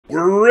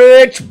We're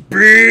rich,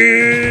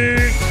 bitch!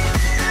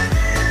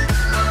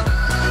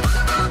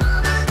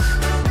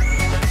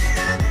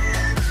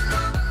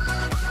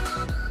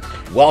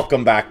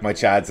 Welcome back, my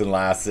chads and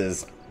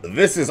lasses.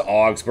 This is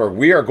Augsburg.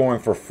 We are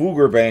going for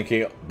Fugger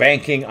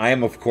Banking. I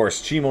am, of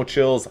course, Chimo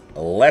Chills.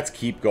 Let's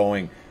keep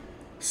going.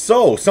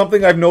 So,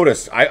 something I've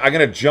noticed. I'm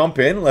going to jump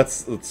in.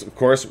 Let's of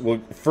course,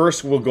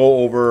 we'll go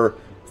over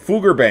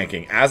Fugger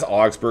Banking. As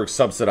Augsburg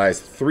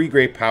subsidized 3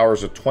 great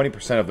powers with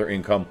 20% of their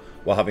income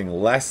while having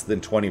less than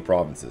 20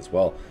 provinces.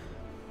 Well,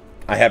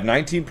 I have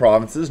 19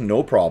 provinces,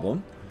 no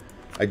problem.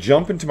 I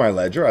jump into my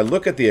ledger. I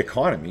look at the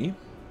economy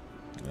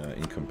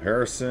in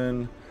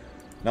comparison.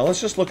 Now let's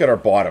just look at our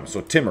bottom.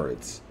 So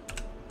Timurids.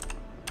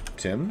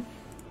 Tim.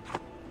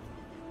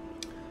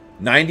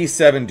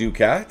 97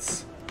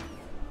 ducats.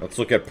 Let's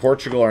look at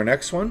Portugal, our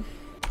next one.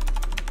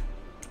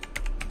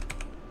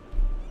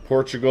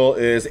 Portugal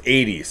is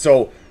 80.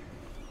 So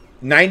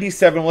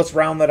 97, let's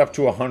round that up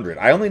to 100.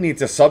 I only need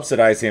to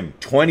subsidize him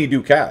 20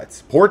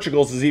 ducats.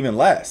 Portugal's is even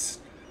less.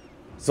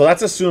 So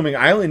that's assuming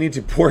I only need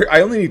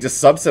to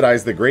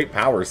subsidize the great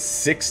powers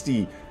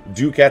 60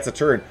 ducats a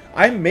turn.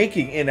 I'm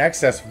making in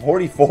excess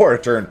 44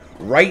 a turn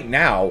right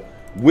now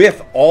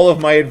with all of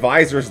my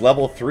advisors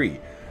level 3.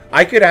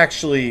 I could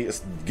actually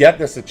get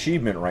this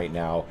achievement right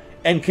now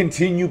and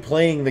continue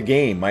playing the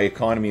game. My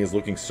economy is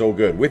looking so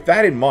good. With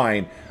that in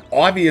mind,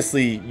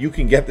 obviously you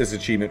can get this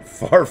achievement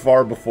far,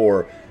 far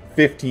before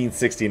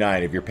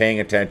 1569 if you're paying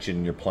attention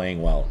and you're playing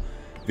well.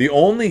 The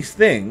only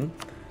thing,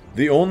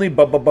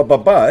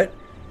 but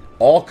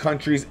all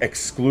countries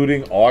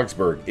excluding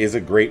Augsburg is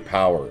a great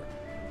power.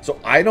 So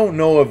I don't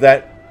know if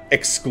that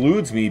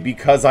excludes me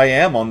because I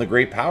am on the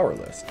great power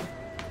list.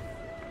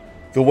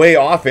 The way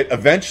off it,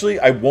 eventually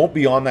I won't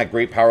be on that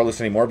great power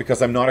list anymore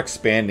because I'm not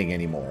expanding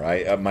anymore.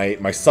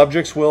 My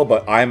subjects will,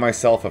 but I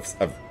myself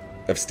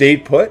have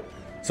stayed put.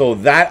 So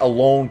that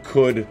alone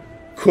could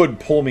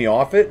pull me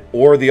off it.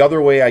 Or the other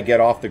way I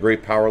get off the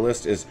great power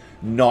list is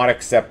not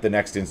accept the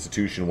next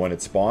institution when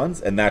it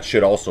spawns, and that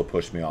should also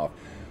push me off.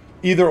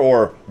 Either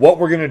or, what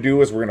we're going to do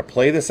is we're going to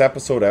play this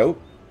episode out.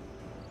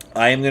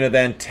 I am going to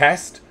then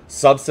test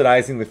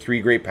subsidizing the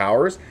 3 great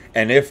powers,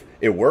 and if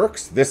it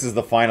works, this is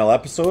the final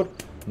episode.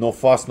 No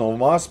fuss, no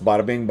muss,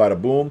 bada bing,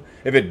 bada boom.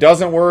 If it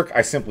doesn't work,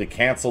 I simply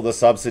cancel the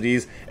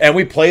subsidies, and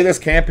we play this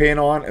campaign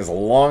on as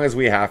long as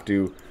we have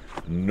to.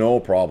 No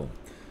problem.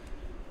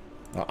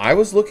 Now, I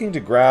was looking to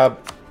grab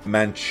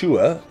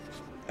Mantua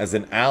as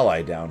an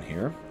ally down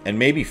here, and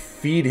maybe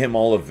feed him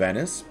all of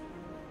Venice.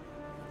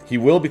 He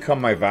will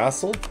become my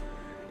vassal.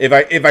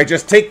 If I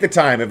just take the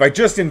time, if I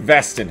just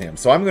invest in him.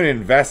 So I'm going to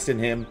invest in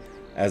him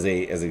as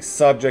a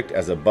subject,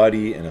 as a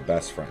buddy, and a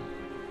best friend.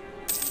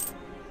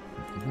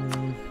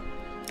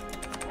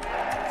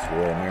 So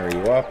we'll marry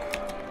you up.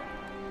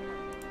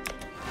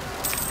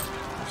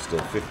 We're still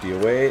 50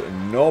 away.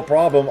 No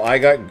problem. I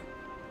got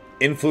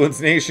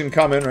Influence Nation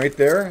coming right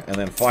there. And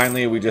then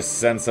finally we just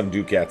send some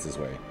ducats his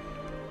way.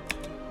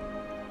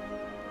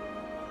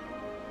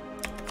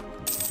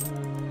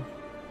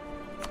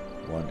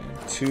 One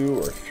and 2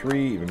 or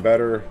 3, even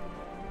better.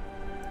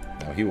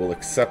 Now he will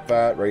accept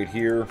that right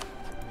here.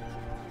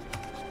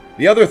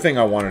 The other thing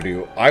I want to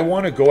do, I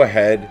want to go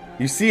ahead.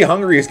 You see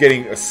Hungary is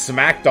getting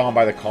smacked on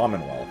by the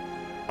Commonwealth.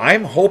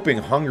 I'm hoping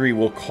Hungary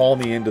will call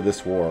me into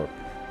this war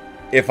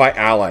if I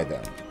ally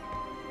them.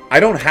 I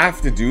don't have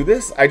to do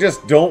this. I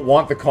just don't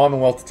want the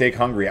Commonwealth to take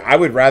Hungary. I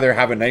would rather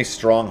have a nice,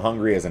 strong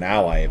Hungary as an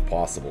ally if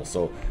possible.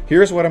 So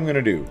here's what I'm going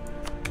to do.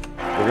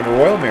 We're going to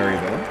royal marry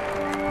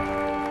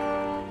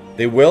them.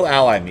 They will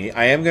ally me.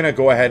 I am going to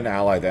go ahead and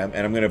ally them,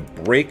 and I'm going to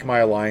break my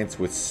alliance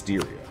with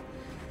Styria.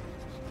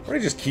 I'm going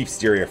to just keep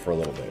Styria for a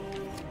little bit.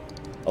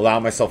 Allow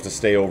myself to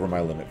stay over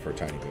my limit for a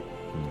tiny bit.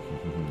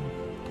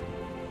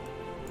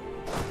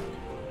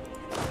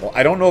 Well,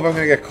 I don't know if I'm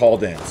going to get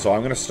called in, so I'm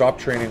going to stop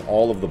training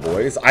all of the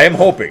boys. I am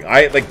hoping.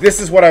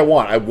 This is what I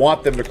want. I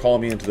want them to call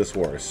me into this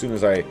war as soon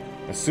as I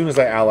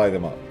ally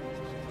them up.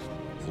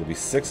 So it'll be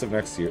 6 of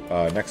next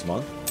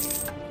month.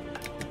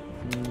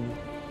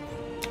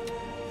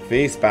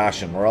 Face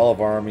Bastion, morale of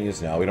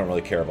armies. No, we don't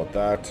really care about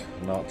that.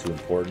 Not too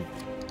important.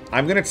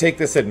 I'm going to take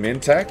this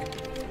admin tech,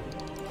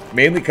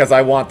 mainly because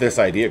I want this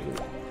idea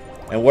group.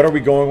 And what are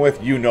we going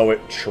with? You know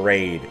it,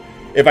 trade.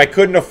 If I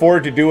couldn't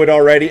afford to do it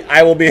already,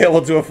 I will be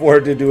able to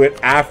afford to do it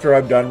after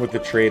I'm done with the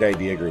trade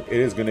idea group. It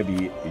is going to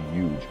be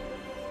huge.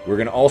 We're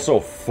going to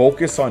also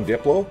focus on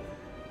Diplo.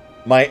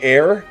 My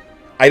heir,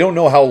 I don't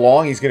know how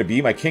long he's going to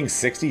be. My king's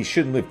 60. He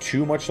shouldn't live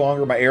too much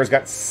longer. My heir's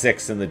got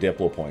 6 in the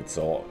Diplo points.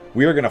 So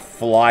we are going to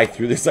fly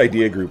through this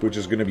idea group, which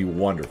is going to be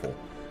wonderful.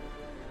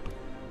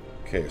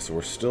 Okay, so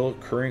we're still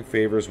currying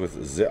favors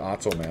with the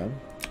Ottoman.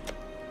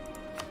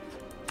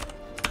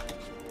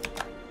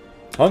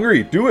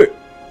 Hungary, do it!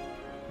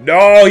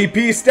 No, he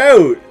pieced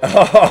out!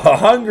 Oh,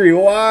 Hungary,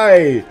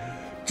 why?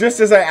 Just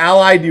as I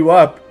allied you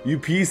up, you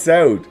piece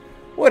out.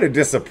 What a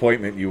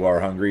disappointment you are,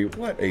 Hungary.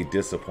 What a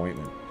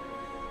disappointment.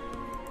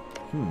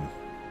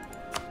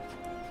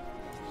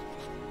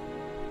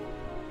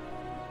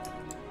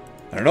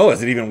 I don't know,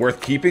 is it even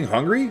worth keeping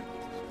Hungary?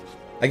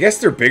 I guess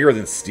they're bigger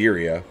than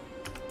Styria.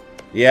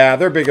 Yeah,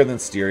 they're bigger than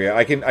Styria.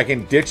 I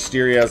can ditch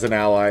Styria as an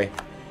ally.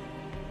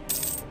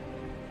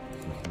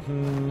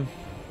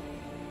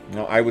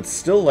 No, I would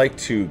still like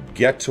to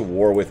get to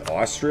war with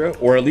Austria,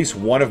 or at least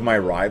one of my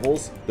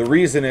rivals. The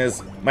reason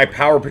is my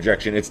power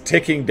projection. It's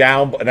ticking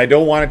down, and I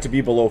don't want it to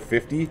be below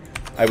 50.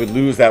 I would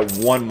lose that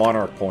one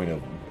monarch point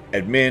of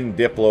admin,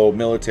 diplo,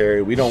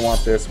 military. We don't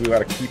want this. We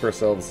got to keep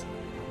ourselves...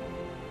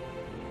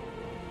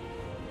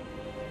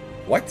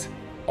 What?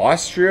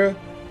 Austria?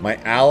 My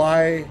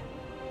ally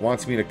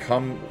wants me to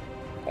come...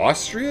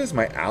 Austria is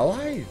my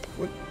ally?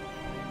 What?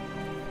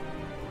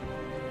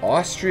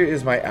 Austria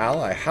is my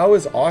ally. How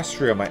is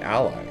Austria my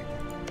ally?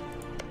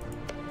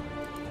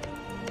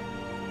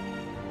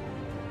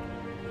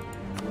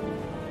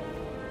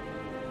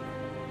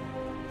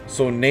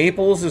 So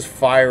Naples is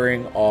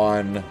firing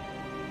on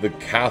the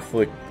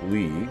Catholic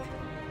League,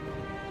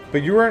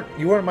 but you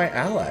weren't my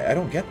ally. I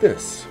don't get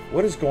this.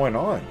 What is going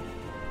on?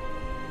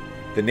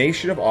 The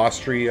nation of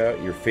Austria,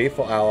 your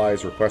faithful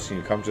allies requesting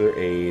you come to their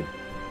aid.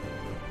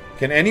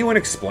 Can anyone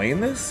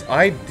explain this?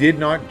 I did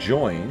not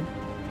join.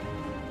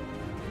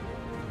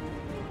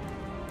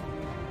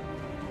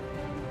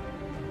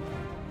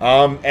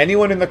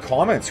 Anyone in the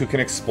comments who can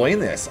explain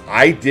this?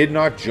 I did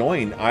not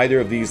join either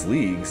of these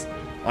leagues.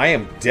 I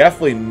am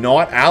definitely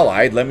not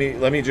allied. Let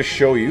me just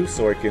show you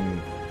so I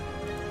can...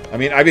 I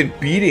mean, I've been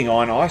beating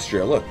on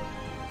Austria. Look.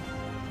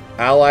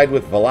 Allied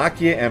with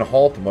Wallachia and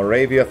Halt,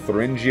 Moravia,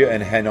 Thuringia,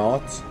 and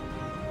Hainaut.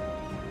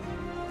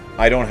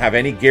 I don't have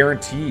any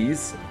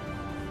guarantees.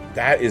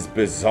 That is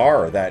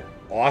bizarre that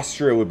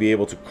Austria would be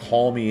able to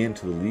call me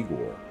into the League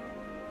War.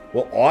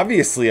 Well,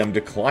 obviously I'm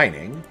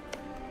declining.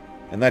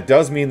 And that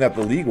does mean that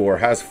the League War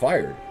has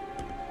fired.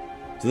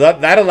 So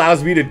that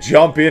allows me to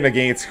jump in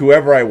against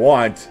whoever I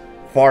want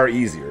far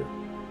easier.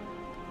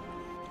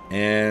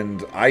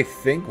 And I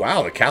think,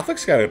 wow, the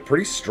Catholics got a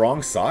pretty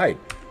strong side.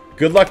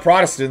 Good luck,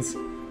 Protestants.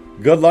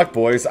 Good luck,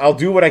 boys. I'll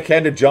do what I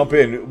can to jump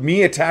in.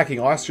 Me attacking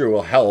Austria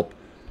will help.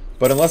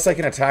 But unless I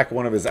can attack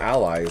one of his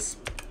allies,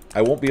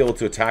 I won't be able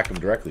to attack him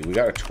directly. We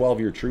got a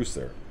 12-year truce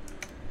there.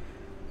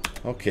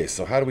 Okay,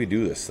 so how do we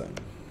do this then?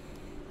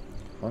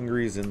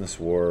 Hungary's in this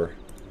war.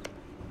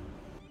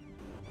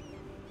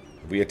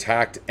 If we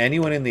attacked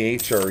anyone in the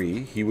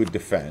HRE, he would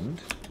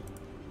defend.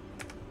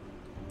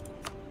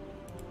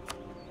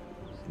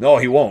 No,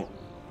 he won't.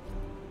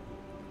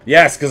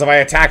 Yes, because if I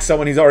attack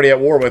someone he's already at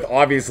war with,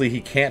 obviously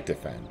he can't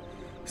defend.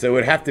 So it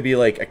would have to be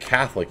like a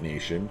Catholic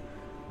nation.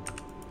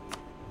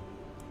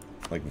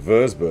 Like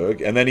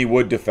Würzburg. And then he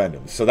would defend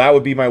him. So that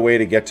would be my way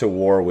to get to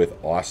war with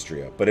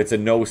Austria. But it's a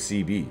no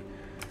CB.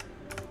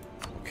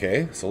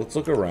 Okay, so let's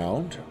look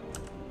around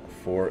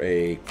for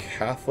a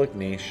Catholic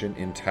nation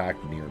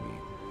intact near me.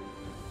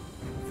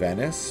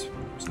 Venice.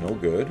 It's no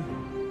good.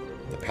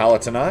 The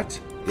Palatinate.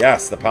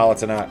 Yes, the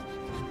Palatinate.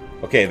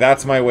 Okay,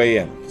 that's my way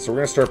in. So we're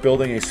going to start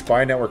building a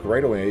spy network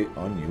right away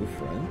on you,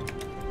 friend.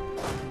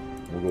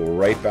 We'll go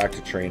right back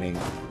to training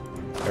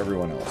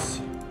everyone else.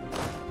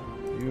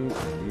 You.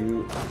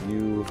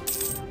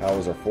 How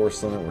was our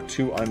force limit? We're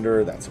 2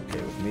 under. That's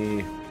okay with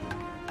me.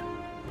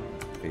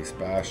 Base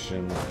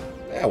Bastion.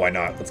 Yeah, why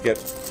not? Let's get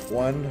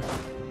 1,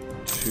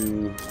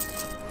 2...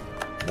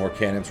 more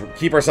cannons.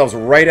 Keep ourselves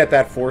right at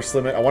that force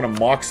limit. I want to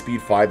Mach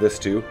speed 5 this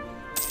too.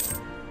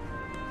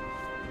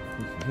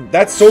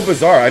 That's so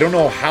bizarre. I don't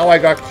know how I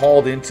got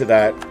called into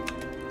that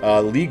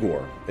League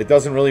War. It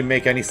doesn't really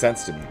make any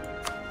sense to me.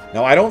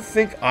 Now, I don't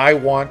think I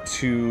want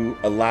to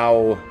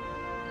allow...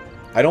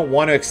 I don't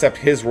want to accept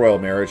his royal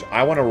marriage.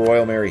 I want to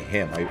royal marry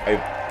him.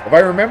 If I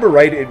remember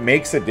right, it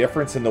makes a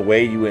difference in the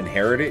way you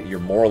inherit it. You're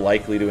more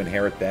likely to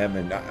inherit them,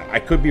 and I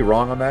could be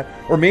wrong on that.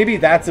 Or maybe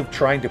that's of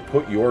trying to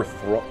put your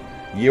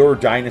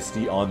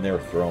dynasty on their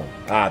throne.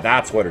 Ah,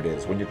 that's what it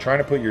is. When you're trying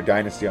to put your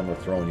dynasty on their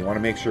throne, you want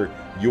to make sure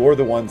you're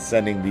the one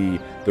sending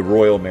the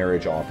royal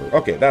marriage offer.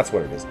 Okay, that's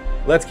what it is.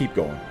 Let's keep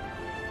going.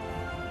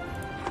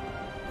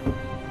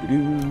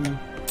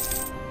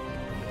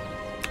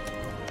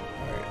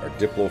 Alright, our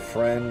Diplo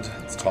friend.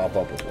 Let's top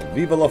up with one.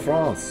 Vive la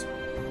France!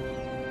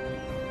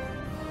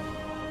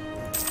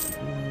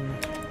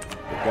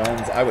 The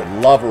guns. I would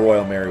love a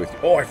royal marry with you.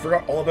 Oh, I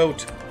forgot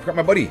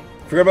my buddy.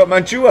 Forgot about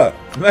Mantua!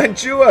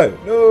 Mantua!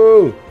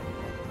 No!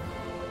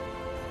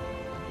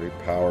 Great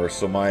power.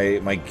 So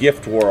my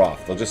gift wore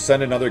off. They'll just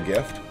send another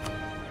gift.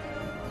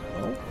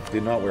 No,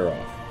 did not wear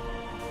off.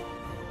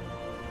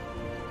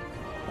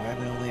 Why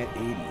am I only at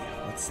 80?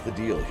 What's the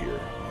deal here?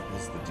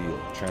 What is the deal?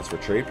 Transfer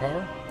trade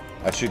power?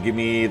 That should give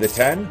me the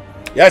 10.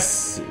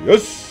 Yes!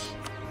 Yes!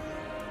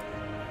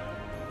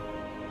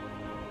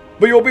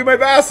 But you'll be my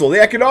vassal. The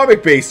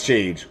economic base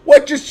change.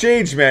 What just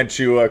changed,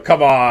 Mantua?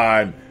 Come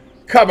on.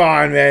 Come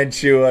on,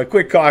 Mantua.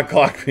 Quit cock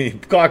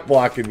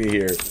blocking me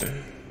here.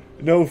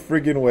 No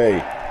friggin' way.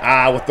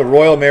 Ah, with the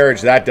royal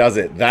marriage, that does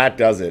it. That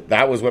does it.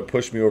 That was what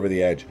pushed me over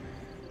the edge.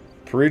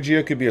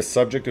 Perugia could be a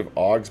subject of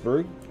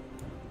Augsburg.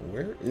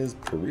 Where is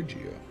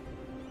Perugia?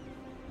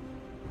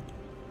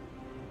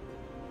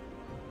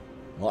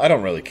 Well, I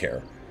don't really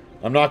care.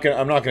 I'm not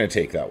gonna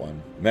take that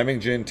one.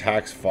 Memmingen,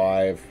 tax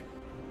 5.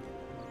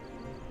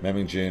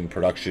 Memmingen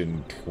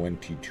production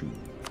 22.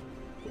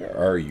 Where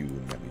are you,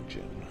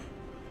 Memmingen?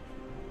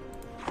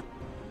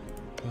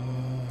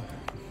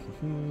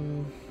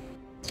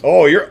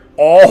 Oh, you're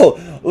all...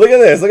 Look at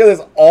this. Look at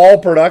this. All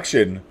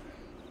production.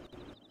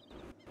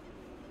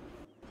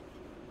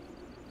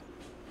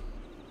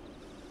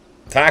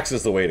 Tax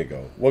is the way to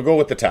go. We'll go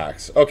with the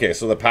tax. Okay,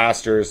 so the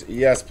pastors.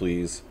 Yes,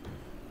 please.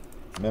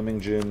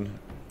 Memmingen.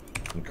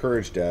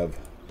 Encourage dev.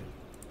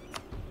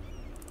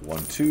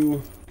 1,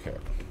 2. Okay.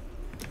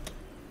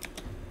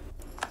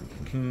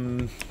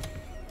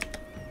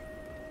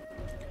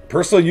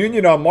 Personal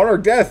union on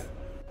monarch death.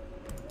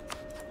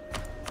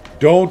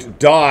 Don't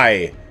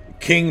die.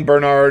 King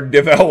Bernard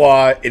de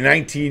Valois,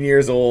 19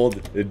 years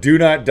old. Do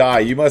not die.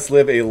 You must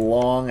live a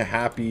long,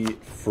 happy,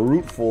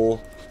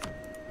 fruitful,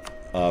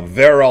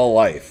 virile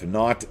life.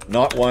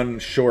 Not one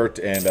short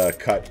and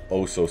cut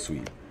oh so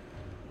sweet.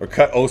 Or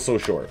cut oh so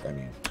short, I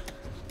mean.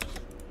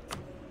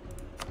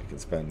 We can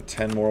spend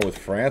 10 more with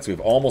France. We've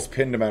almost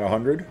pinned him at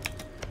 100.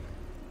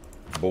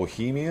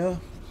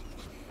 Bohemia.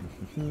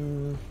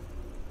 I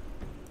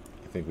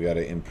think we got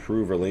to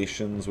improve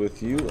relations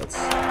with you. Let's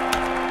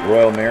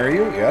royal marry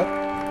you.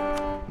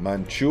 Yep.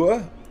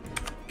 Mantua.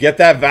 Get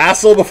that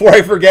vassal before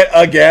I forget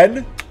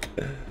again.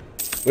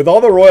 With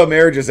all the royal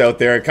marriages out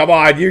there, come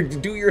on, you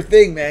do your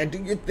thing, man.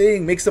 Do your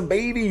thing. Make some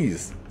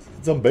babies.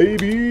 Some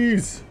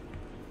babies.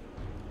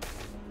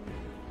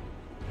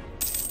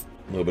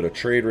 A little bit of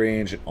trade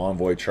range,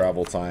 envoy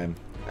travel time.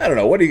 I don't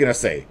know. What are you going to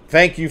say?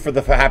 Thank you for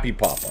the happy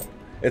pop-up.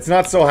 It's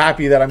not so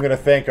happy that I'm going to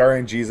thank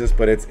RNGesus,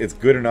 but it's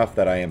good enough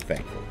that I am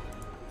thankful.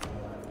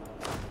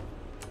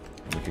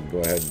 We can go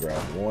ahead and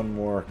grab one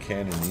more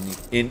cannon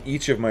in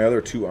each of my other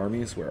 2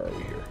 armies. Where are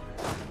we here?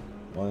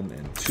 1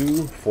 and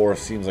 2. 4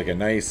 seems like a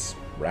nice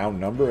round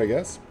number, I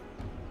guess.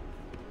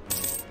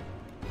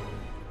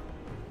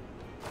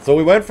 So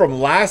we went from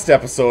last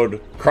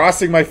episode,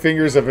 crossing my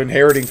fingers of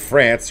inheriting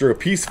France through a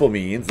peaceful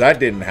means. That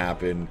didn't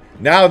happen.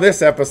 Now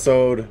this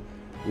episode,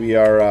 we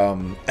are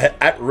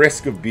at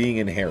risk of being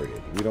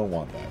inherited. We don't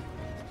want that.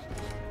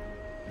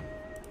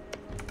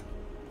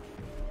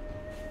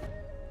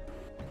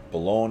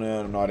 Bologna,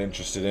 I'm not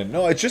interested in.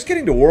 No, it's just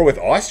getting to war with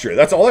Austria.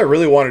 That's all I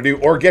really want to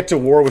do. Or get to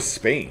war with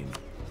Spain.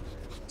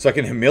 So I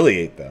can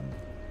humiliate them.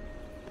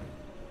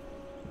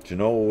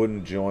 Genoa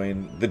wouldn't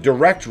join. The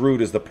direct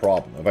route is the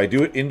problem. If I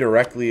do it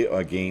indirectly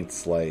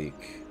against,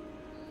 like,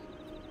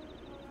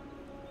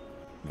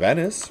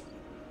 Venice,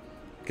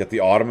 get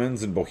the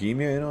Ottomans and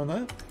Bohemia in on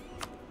that.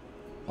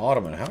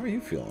 Ottoman, how are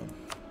you feeling?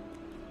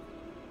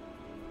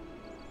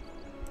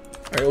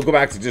 Alright, we'll go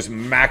back to just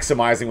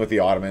maximizing with the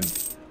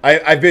Ottomans.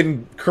 I've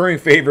been currying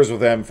favors with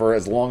them for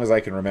as long as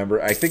I can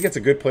remember. I think it's a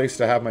good place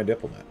to have my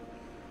diplomat.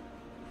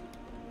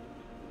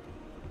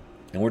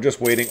 And we're just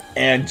waiting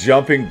and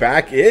jumping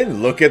back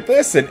in. Look at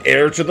this. An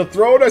heir to the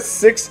throne. A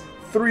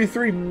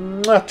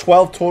 6-3-3.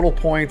 12 total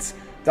points.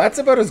 That's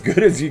about as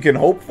good as you can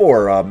hope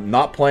for.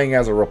 Not playing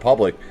as a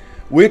republic.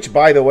 Which,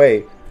 by the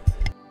way...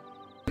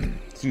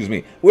 excuse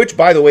me. Which,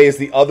 by the way, is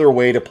the other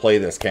way to play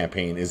this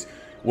campaign. Is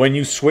when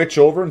you switch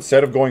over,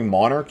 instead of going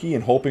monarchy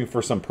and hoping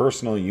for some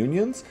personal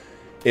unions...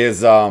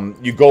 is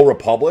you go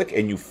Republic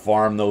and you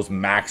farm those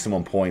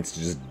maximum points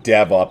to just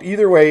dev up.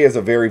 Either way is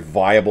a very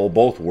viable,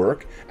 both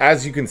work.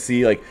 As you can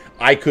see, like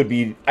I could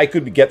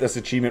get this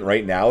achievement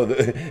right now.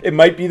 It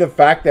might be the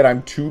fact that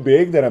I'm too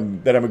big, that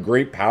I'm a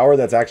great power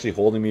that's actually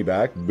holding me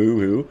back.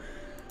 Boo-hoo.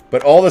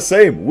 But all the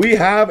same, we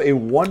have a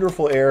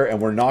wonderful heir and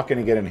we're not going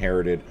to get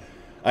inherited.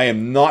 I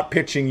am not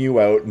pitching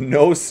you out.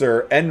 No,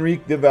 sir.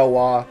 Enrique de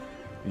Valois,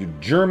 your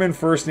German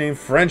first name,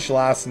 French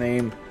last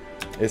name.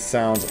 It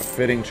sounds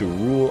fitting to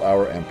rule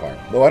our empire.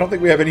 Though I don't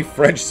think we have any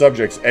French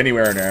subjects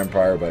anywhere in our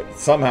empire, but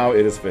somehow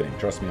it is fitting.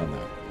 Trust me on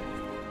that.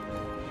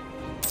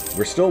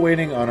 We're still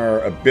waiting on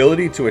our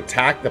ability to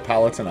attack the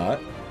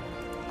Palatinate.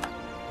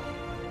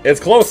 It's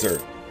closer.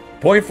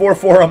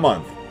 0.44 a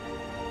month.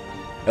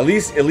 At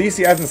least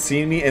he hasn't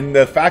seen me, and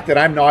the fact that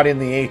I'm not in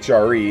the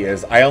HRE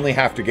is I only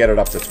have to get it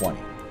up to 20.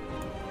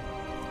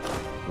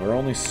 We're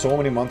only so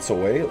many months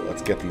away.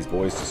 Let's get these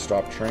boys to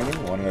stop training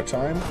one at a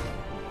time.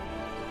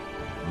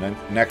 And then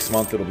next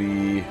month it'll be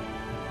you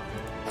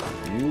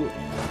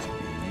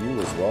and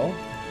you as well.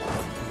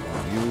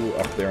 You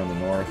up there in the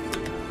north.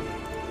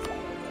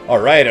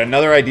 Alright,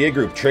 another idea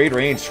group. Trade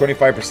range,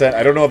 25%.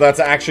 I don't know if that's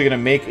actually going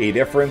to make a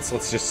difference.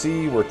 Let's just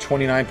see. We're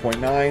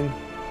 29.9.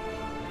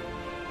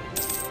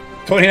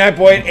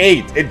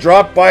 29.8. It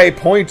dropped by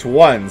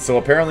 0.1. So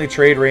apparently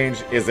trade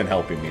range isn't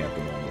helping me at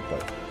the moment.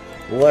 But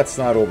let's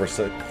not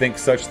overthink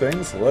such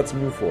things. Let's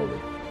move forward.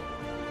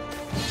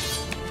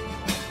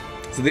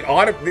 So the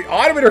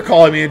Ottoman are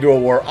calling me into a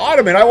war.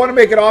 Ottoman, I want to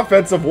make an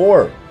offensive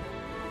war.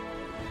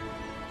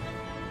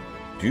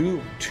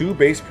 Do 2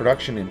 base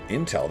production in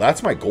Intel.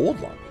 That's my gold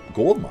mine.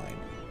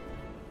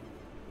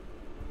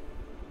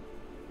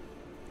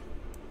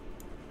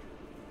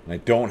 And I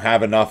don't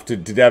have enough to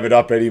dev it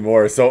up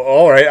anymore. So,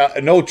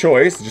 alright, no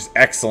choice. Just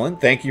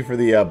excellent. Thank you for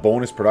the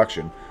bonus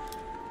production.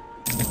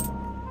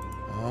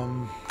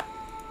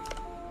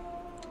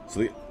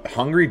 So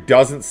Hungary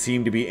doesn't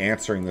seem to be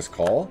answering this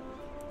call.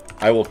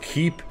 I will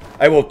keep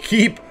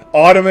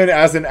Ottoman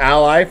as an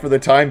ally for the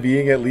time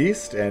being at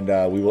least, and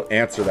we will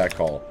answer that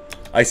call.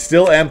 I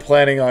still am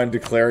planning on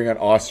declaring on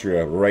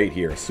Austria right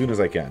here as soon as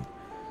I can.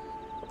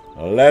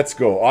 Let's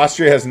go.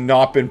 Austria has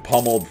not been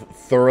pummeled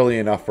thoroughly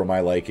enough for my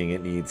liking.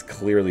 It needs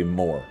clearly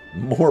more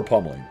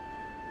pummeling.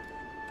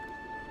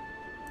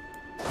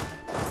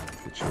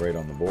 Get you right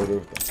on the border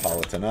with the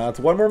Palatinats.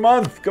 One more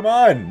month. Come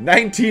on.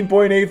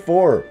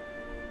 19.84.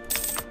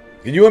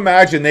 Can you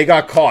imagine they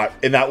got caught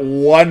in that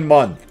 1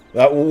 month?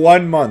 That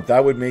 1 month.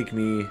 That would make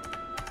me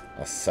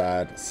a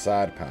sad,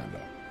 sad panda.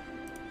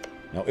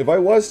 Now, if I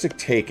was to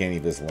take any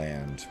of this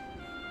land...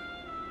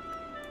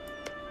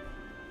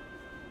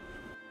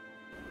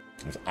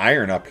 There's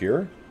iron up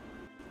here.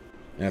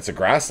 And it's a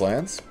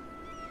grasslands.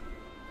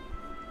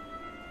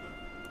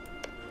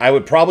 I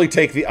would probably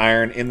take the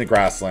iron in the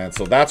grasslands.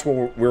 So that's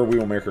where we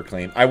will make our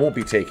claim. I won't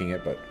be taking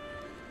it, but...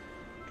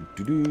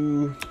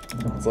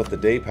 Let's let the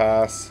day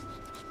pass.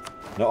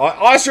 No,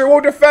 Austria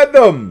won't defend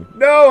them!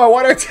 No, I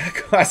want to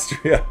attack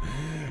Austria.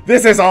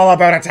 This is all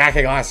about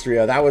attacking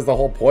Austria. That was the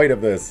whole point of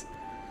this.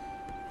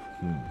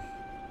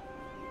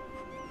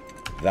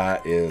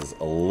 That is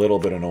a little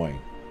bit annoying.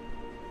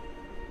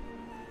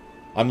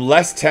 I'm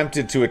less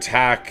tempted to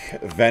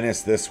attack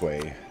Venice this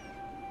way.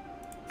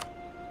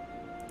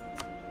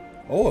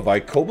 Oh, if I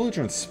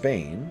co-belligerent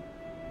Spain.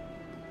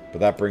 But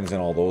that brings in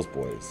all those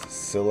boys.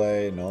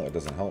 Sicily, no, that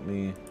doesn't help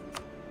me.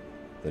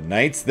 The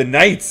Knights, the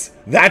Knights!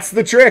 That's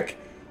the trick!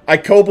 I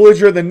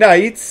co-belligerent the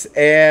Knights,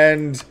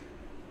 and...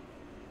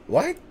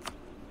 What?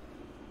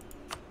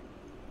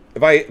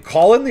 If I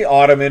call in the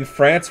Ottoman,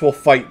 France will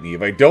fight me.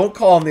 If I don't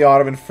call in the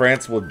Ottoman,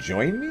 France will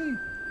join me?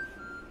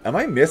 Am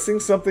I missing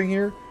something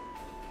here?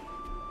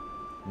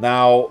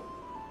 Now,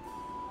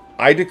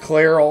 I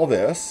declare all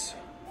this.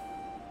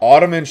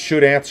 Ottoman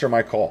should answer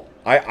my call.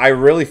 I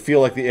really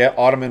feel like the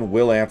Ottoman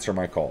will answer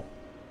my call.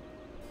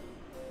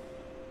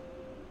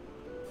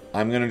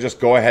 I'm going to just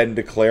go ahead and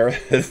declare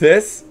this.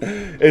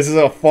 This is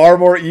a far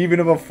more even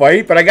of a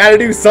fight, but I got to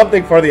do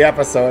something for the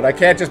episode. I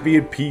can't just be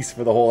in peace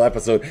for the whole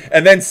episode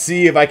and then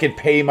see if I can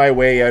pay my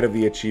way out of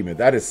the achievement.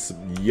 That is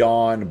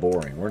yawn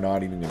boring. We're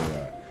not even going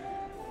to...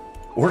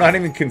 We're not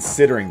even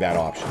considering that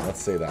option.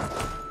 Let's say that.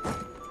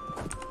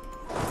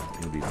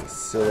 You'll be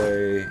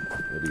Sicily.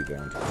 You'll be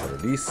down to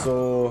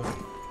Treviso.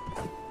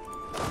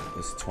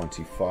 This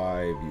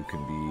 25. You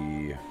can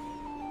be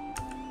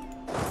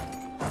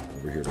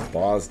over here to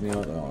Bosnia.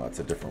 Oh, that's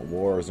a different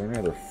war. Is there any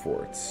other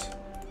forts?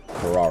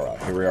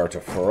 Ferrara. Here we are to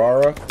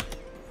Ferrara.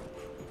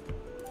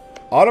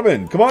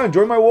 Ottoman, come on,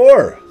 join my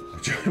war.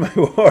 Join my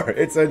war.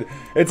 It's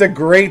a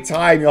great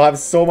time. You'll have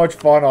so much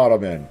fun,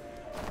 Ottoman.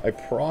 I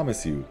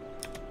promise you.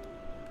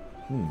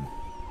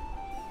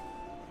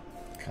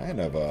 Kind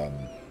of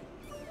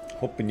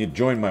hoping you'd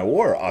join my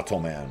war,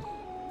 Ottoman.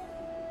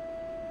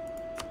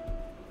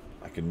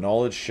 I can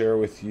knowledge share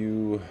with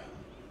you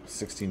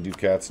 16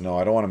 ducats. No,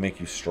 I don't want to make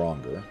you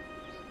stronger.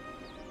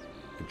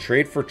 I can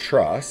trade for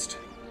trust,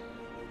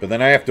 but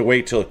then I have to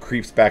wait till it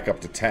creeps back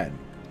up to 10.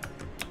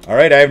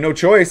 Alright, I have no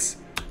choice.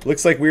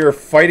 Looks like we are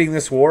fighting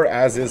this war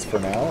as is for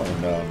now,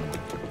 and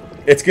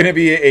it's going to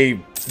be a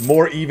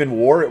more even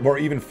war, more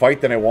even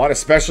fight than I want,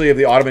 especially if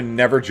the Ottoman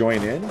never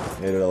join in.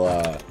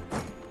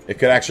 It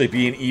could actually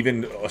be an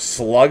even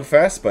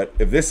slugfest, but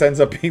if this ends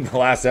up being the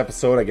last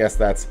episode, I guess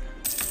that's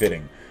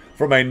fitting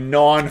for my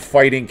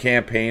non-fighting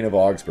campaign of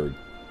Augsburg.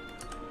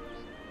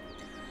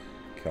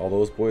 Okay, all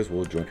those boys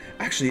will join.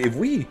 Actually, if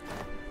we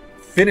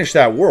finish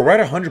that war, we're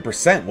at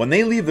 100%. When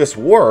they leave this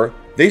war,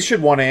 they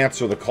should want to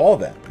answer the call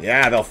then.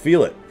 Yeah, they'll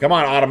feel it. Come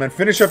on, Ottoman,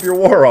 finish up your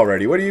war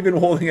already. What are you even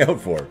holding out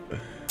for?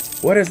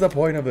 What is the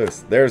point of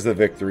this? There's the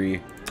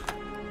victory.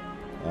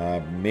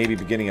 Maybe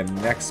beginning of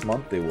next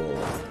month, they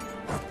will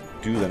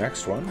do the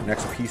next one.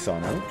 Next piece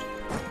on out.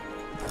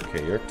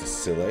 Okay, you're up to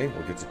Sicily.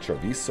 We'll get to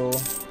Treviso.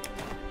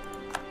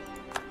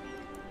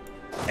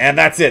 And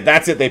that's it.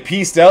 That's it. They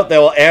pieced out. They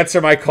will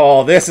answer my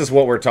call. This is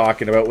what we're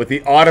talking about. With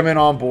the Ottoman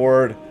on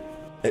board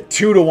at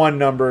 2-to-1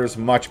 numbers,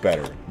 much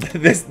better.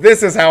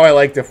 This is how I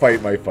like to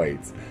fight my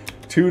fights.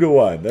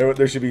 2-to-1.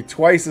 There should be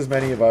twice as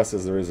many of us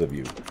as there is of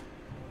you.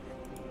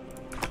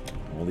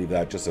 We'll leave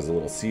that just as a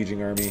little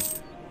sieging army.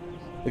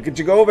 Look at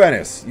you go,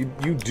 Venice.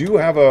 You do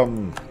have a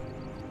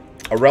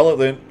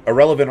relevant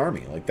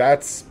army. Like,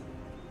 that's...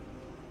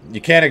 You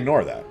can't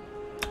ignore that.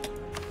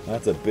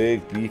 That's a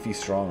big, beefy,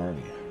 strong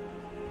army.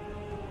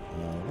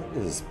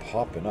 What is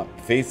popping up?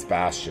 Faith's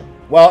Bastion.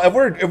 Well,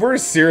 if we're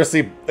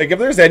seriously... Like, if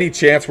there's any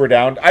chance we're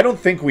down... I don't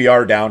think we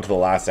are down to the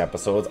last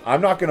episodes.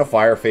 I'm not going to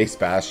fire Faith's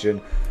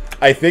Bastion.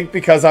 I think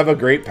because I'm a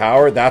great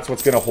power, that's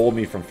what's going to hold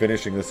me from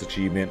finishing this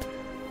achievement.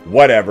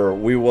 Whatever.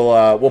 We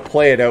will we'll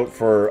play it out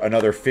for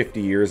another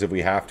 50 years if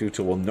we have to,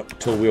 till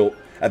we'll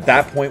at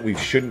that point we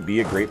shouldn't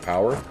be a great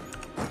power.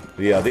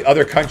 The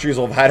other countries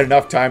will have had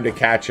enough time to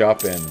catch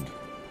up, and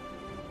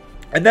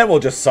then we'll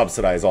just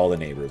subsidize all the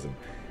neighbors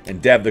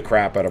and dev the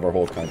crap out of our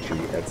whole country,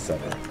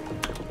 etc.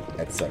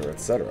 etc.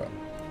 etc.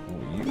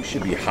 You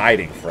should be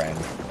hiding, friend.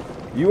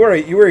 You are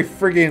a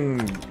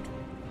friggin'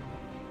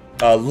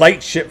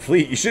 light ship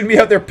fleet. You shouldn't be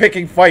out there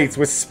picking fights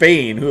with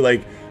Spain, who,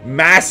 like,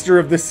 master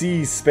of the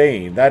seas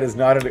Spain. That is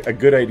not a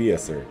good idea,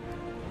 sir.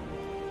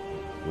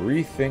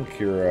 Rethink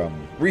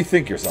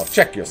yourself.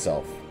 Check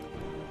yourself.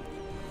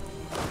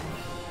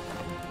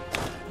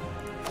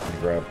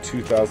 Grab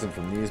 2,000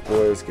 from these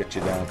boys. Get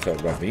you down to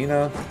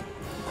Ravenna.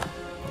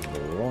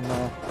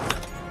 Verona.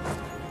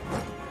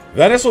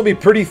 Venice will be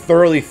pretty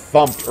thoroughly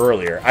thumped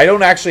earlier. I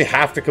don't actually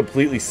have to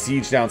completely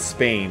siege down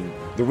Spain.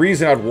 The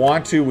reason I'd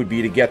want to would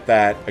be to get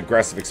that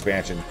aggressive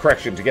expansion.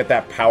 Correction, to get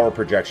that power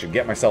projection.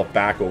 Get myself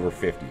back over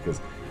 50. Because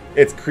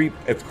it's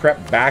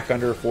crept back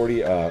under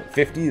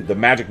 50. The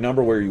magic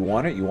number where you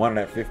want it. You want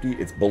it at 50.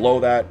 It's below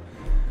that.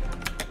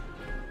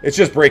 It's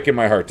just breaking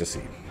my heart to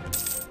see.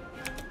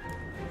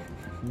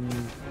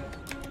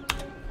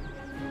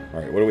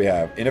 Alright, what do we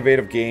have?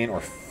 Innovative gain or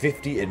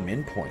 50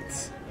 admin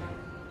points.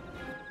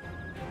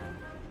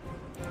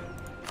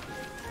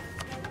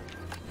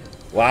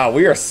 Wow,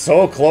 we are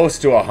so close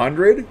to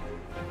 100.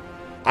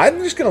 I'm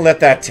just going to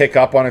let that tick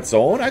up on its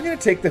own. I'm going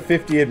to take the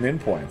 50 admin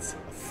points.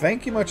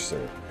 Thank you much,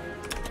 sir.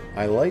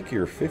 I like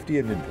your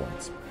 50 admin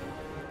points.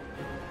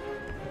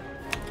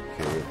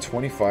 Okay,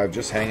 25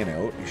 just hanging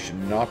out. You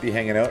should not be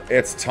hanging out.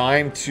 It's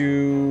time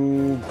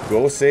to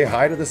go say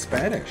hi to the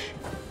Spanish.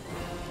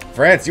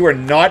 France, you are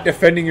not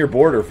defending your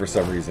border for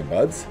some reason,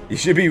 buds. You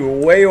should be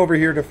way over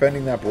here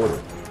defending that border.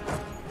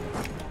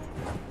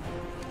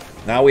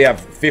 Now we have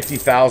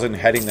 50,000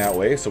 heading that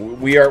way, so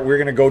we're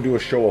going to go do a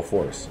show of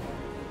force.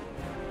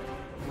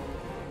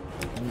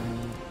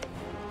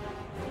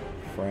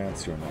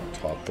 France, you're not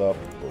topped up.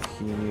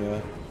 Bohemia,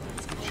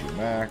 let's get you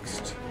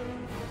maxed.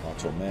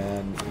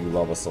 Ottoman, you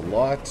love us a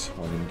lot.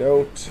 When in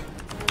doubt,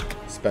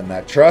 spend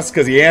that trust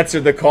because he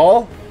answered the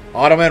call.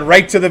 Ottoman,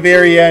 right to the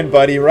very end,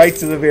 buddy. Right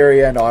to the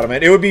very end,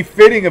 Ottoman. It would be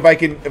fitting if I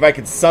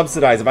can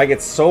subsidize. If I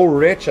get so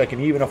rich, I can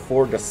even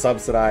afford to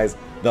subsidize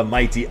the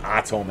mighty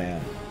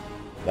Ottoman.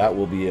 That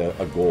will be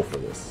a goal for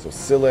this. So,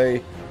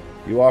 Sille,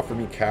 you offer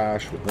me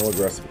cash with no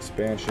aggressive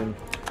expansion.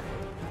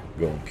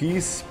 Go in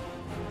peace.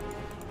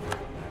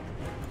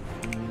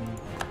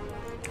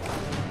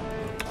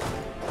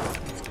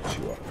 Let's get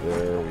you up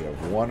there. We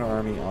have one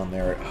army on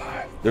there.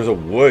 There's a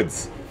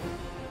woods.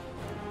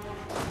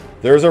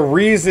 There's a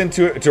reason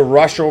to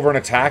rush over and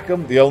attack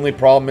them. The only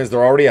problem is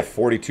they're already at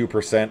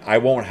 42%. I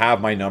won't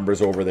have my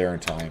numbers over there in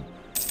time.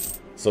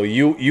 So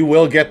you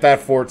will get that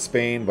Fort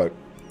Spain, but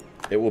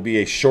it will be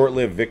a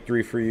short-lived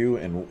victory for you,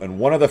 and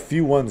one of the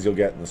few ones you'll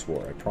get in this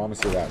war. I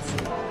promise you that.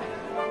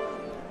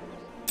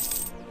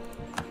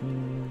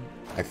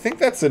 I think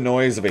that's the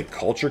noise of a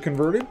culture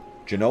converted.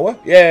 Genoa?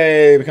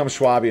 Yay! Become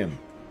Schwabian.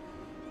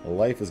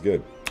 Life is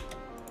good.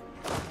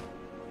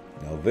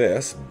 Now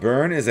this.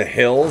 Bern is a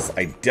hills.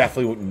 I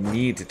definitely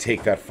need to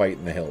take that fight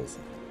in the hills.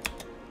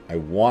 I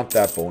want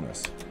that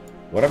bonus.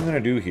 What I'm going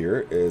to do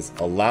here is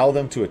allow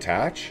them to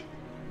attach.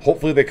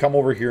 Hopefully they come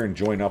over here and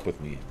join up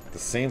with me. At the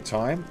same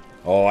time...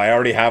 Oh, I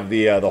already have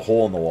the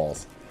hole in the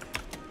walls.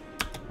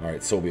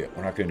 Alright, so be it.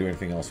 We're not going to do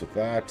anything else with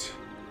that.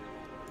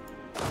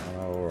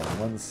 We're on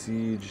 1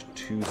 siege,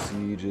 2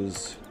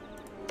 sieges.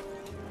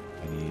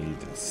 I need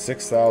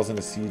 6,000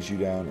 to siege you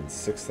down and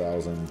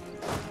 6,000.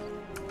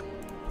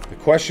 The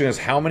question is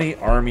how many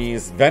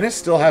armies... Venice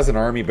still has an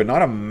army, but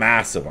not a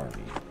massive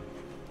army.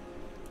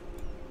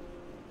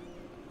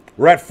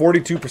 We're at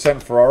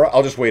 42% Ferrara.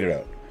 I'll just wait it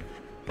out.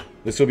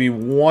 This will be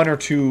 1 or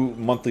 2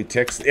 monthly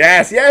ticks.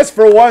 Yes, yes,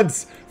 for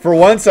once. For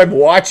once, I'm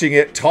watching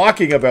it,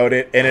 talking about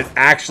it, and it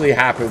actually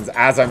happens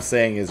as I'm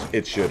saying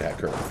it should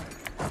occur.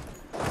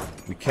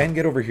 We can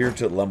get over here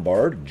to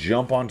Lombard,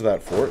 jump onto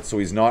that fort, so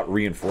he's not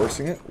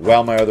reinforcing it,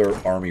 while my other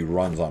army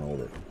runs on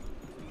over.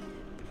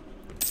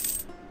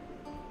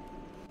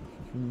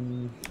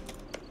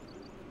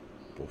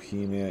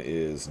 Bohemia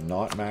is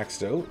not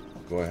maxed out.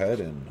 I'll go ahead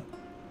and...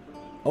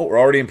 Oh, we're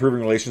already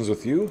improving relations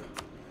with you.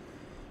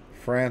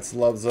 France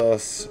loves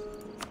us.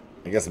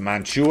 I guess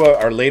Mantua,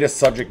 our latest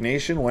subject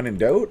nation, when in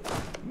doubt,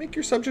 make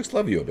your subjects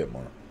love you a bit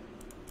more.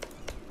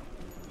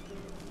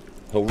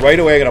 So right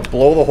away, I'm going to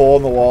blow the hole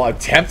in the wall. I'm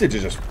tempted to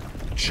just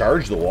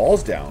charge the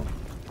walls down.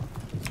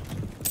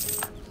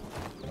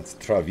 That's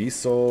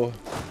Treviso.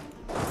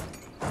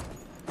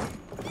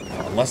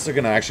 Unless they're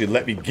going to actually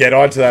let me get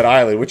onto that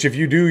island, which if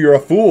you do, you're a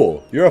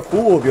fool. You're a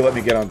fool if you let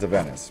me get onto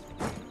Venice.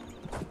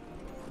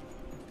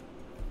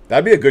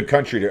 That'd be a good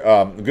country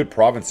to, a good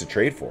province to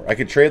trade for. I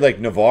could trade like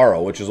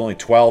Navarro, which is only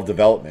 12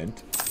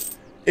 development.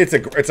 It's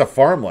a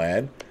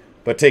farmland,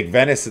 but take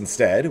Venice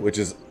instead, which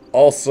is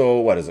also,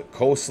 what is it,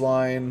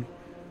 coastline,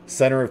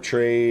 center of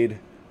trade,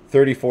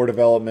 34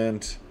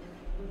 development,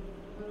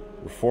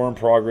 reform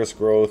progress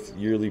growth,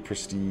 yearly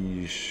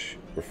prestige,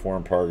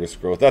 reform progress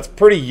growth. That's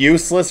pretty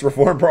useless,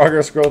 reform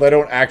progress growth. I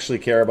don't actually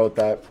care about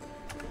that.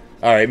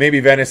 All right,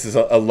 maybe Venice is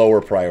a lower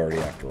priority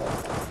after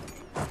all.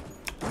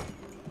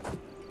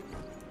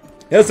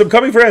 Yes, I'm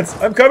coming, friends.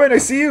 I'm coming. I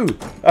see you.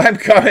 I'm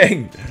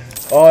coming.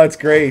 Oh, that's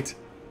great.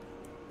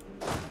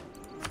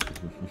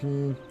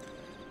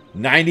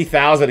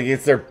 90,000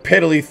 against their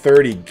piddly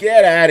 30.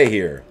 Get out of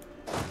here.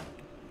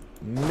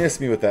 Miss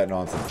me with that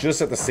nonsense.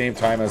 Just at the same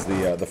time as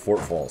the fort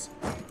falls.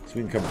 So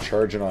we can come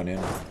charging on in.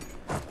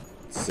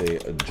 Let's say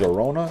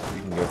Girona.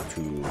 We can get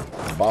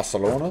to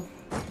Barcelona.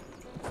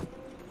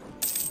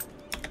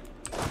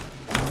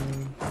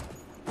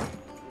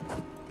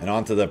 And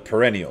on to the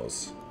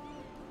Perennials.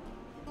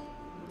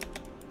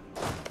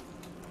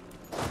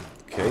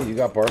 Okay, you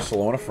got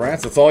Barcelona,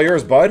 France. It's all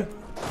yours, bud.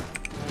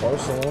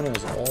 Barcelona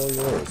is all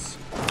yours.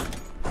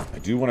 I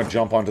do want to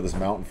jump onto this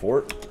mountain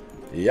fort.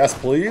 Yes,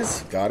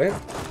 please. Got it.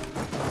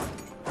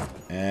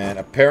 And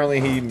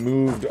apparently he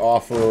moved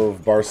off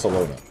of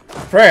Barcelona.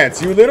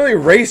 France, you literally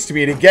raced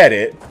me to get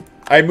it.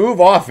 I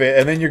move off it,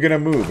 and then you're going to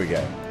move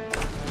again.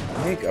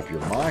 Make up your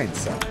mind,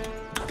 son.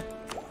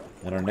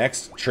 And our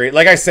next trade...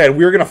 Like I said,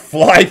 we're going to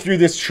fly through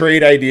this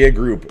trade idea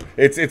group.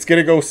 It's going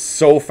to go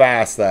so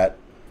fast that...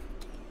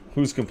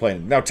 Who's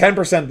complaining? Now,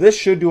 10%. This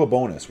should do a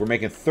bonus. We're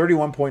making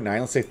 31.9.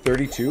 Let's say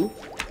 32.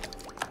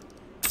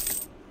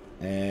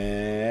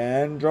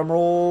 And drum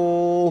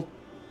roll.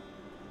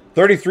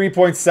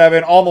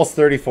 33.7. Almost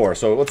 34.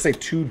 So let's say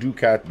 2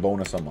 ducat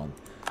bonus a month.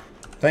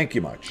 Thank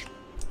you much.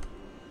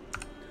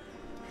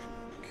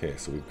 Okay,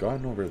 so we've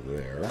gotten over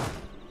there.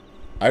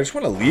 I just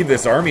want to leave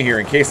this army here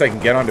in case I can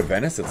get onto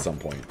Venice at some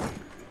point.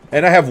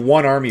 And I have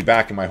 1 army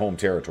back in my home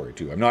territory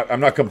too. I'm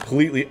not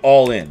completely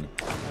all in.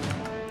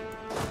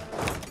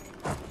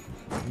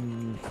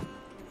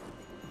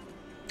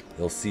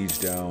 They'll siege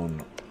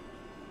down.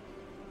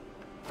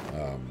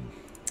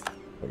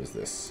 What is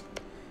this?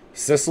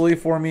 Sicily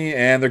for me,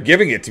 and they're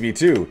giving it to me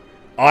too.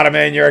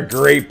 Ottoman, you're a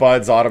great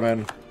buds,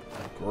 Ottoman.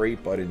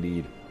 Great bud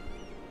indeed.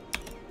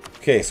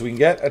 Okay, so we can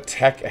get a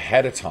tech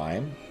ahead of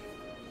time.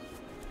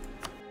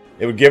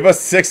 It would give us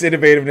 6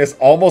 innovativeness,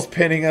 almost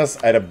pinning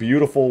us at a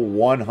beautiful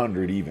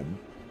 100 even.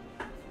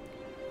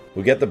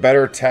 We'll get the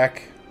better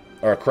tech,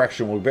 or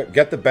correction, we'll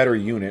get the better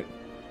unit.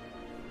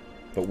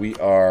 But we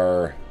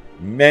are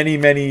many,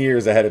 many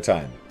years ahead of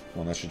time.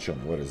 Well, that should show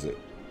me. What is it?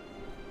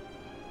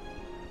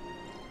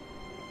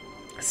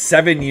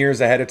 7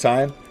 years ahead of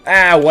time?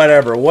 Ah,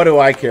 whatever. What do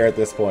I care at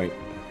this point?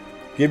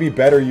 Give me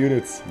better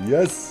units.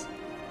 Yes.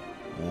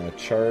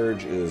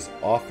 Charge is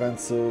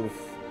offensive.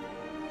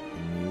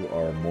 And you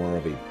are more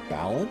of a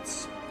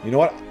balance. You know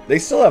what? They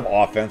still have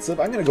offensive.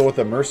 I'm going to go with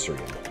the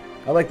Mercenary.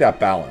 I like that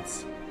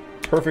balance.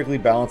 Perfectly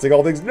balancing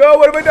all things. No,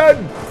 what have I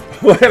done?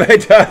 What have I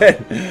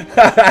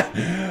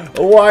done?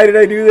 Why did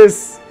I do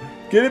this?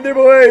 Get in there,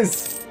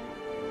 boys.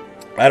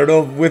 I don't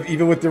know if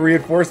even with the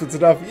reinforcements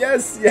enough.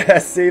 Yes,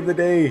 yes, save the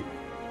day.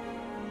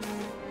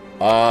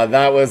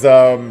 That was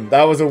a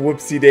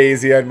whoopsie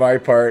daisy on my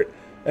part.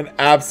 An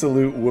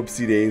absolute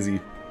whoopsie daisy.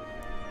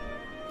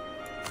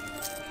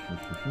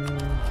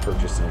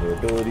 Purchase another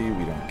ability.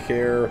 We don't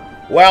care.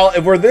 Well,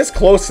 if we're this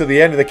close to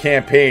the end of the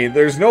campaign,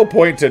 there's no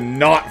point to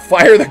not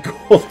fire the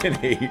Golden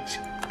Age.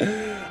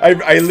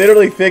 I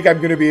literally think I'm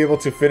going to be able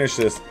to finish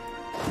this.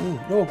 Ooh,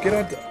 no, get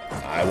on.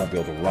 I won't be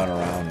able to run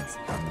around.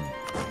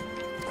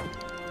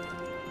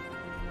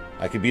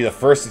 I could be the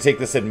first to take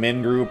this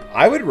admin group.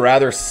 I would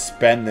rather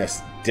spend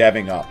this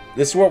deving up.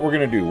 This is what we're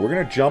going to do. We're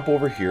going to jump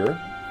over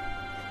here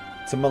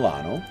to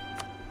Milano.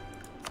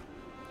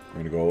 We're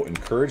going to go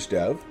encourage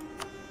dev.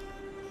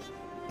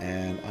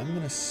 And I'm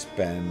going to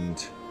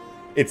spend...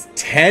 It's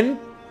 10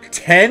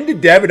 to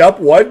dev it up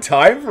one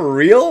time for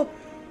real?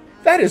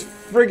 That is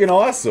friggin'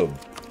 awesome.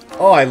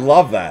 Oh, I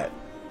love that.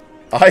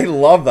 I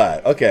love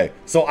that. Okay,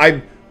 so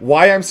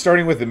why I'm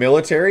starting with the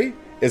military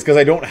is because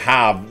I don't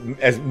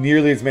have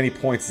nearly as many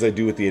points as I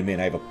do with the admin.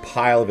 I have a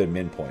pile of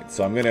admin points.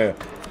 So I'm going to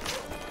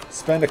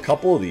spend a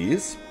couple of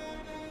these,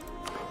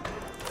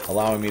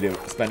 allowing me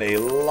to spend a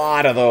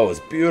lot of those.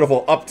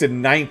 Beautiful, up to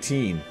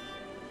 19.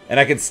 And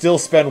I can still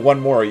spend 1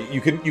 more. You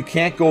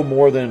can't go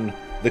more than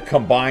the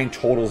combined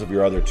totals of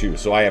your other 2.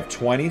 So I have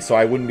 20, so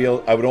I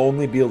would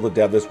only be able to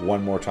dev this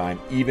 1 more time,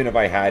 even if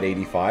I had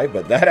 85.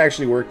 But that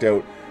actually worked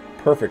out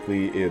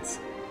perfectly. It's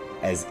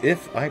as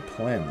if I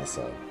planned this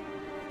all.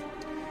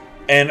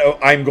 And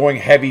I'm going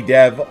heavy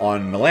dev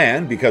on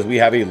Milan because we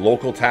have a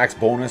local tax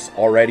bonus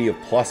already of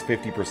plus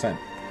 50%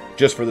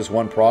 just for this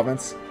one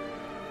province.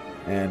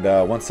 And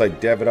once I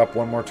dev it up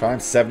 1 more time,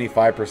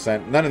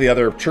 75%. None of the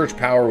other church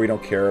power we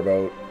don't care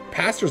about.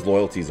 Pastor's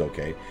loyalty is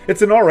okay.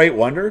 It's an alright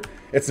wonder.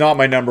 It's not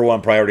my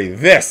 #1 priority.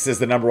 This is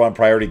the #1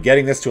 priority.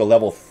 Getting this to a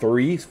level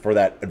 3 for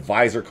that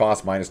advisor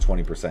cost minus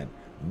 20%.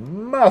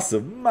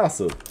 Massive,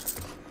 massive.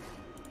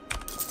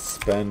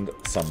 Spend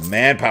some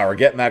manpower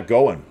getting that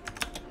going.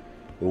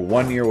 We're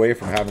 1 year away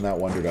from having that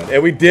wonder done.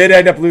 And we did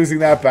end up losing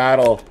that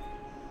battle.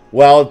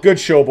 Well, good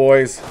show,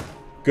 boys.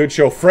 Good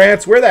show.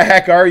 France, where the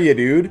heck are you,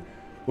 dude?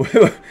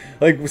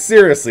 Like,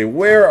 seriously,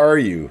 where are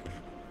you?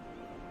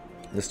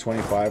 This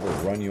 25 will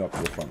run you up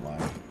to the front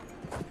line.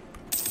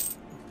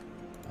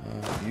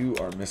 You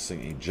are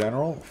missing a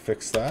general.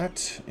 Fix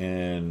that.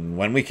 And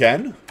when we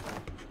can.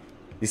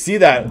 You see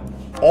that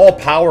all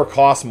power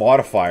cost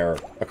modifier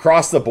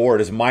across the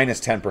board is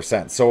minus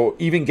 10%. So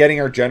even getting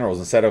our generals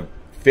instead of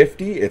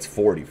 50, it's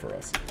 40 for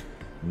us.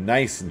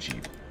 Nice and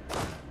cheap.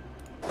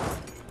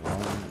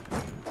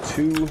 1,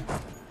 2.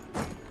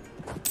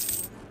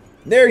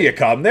 There you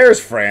come. There's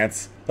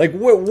France. Like,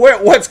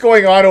 what's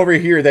going on over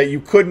here that you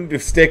couldn't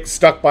have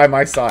stuck by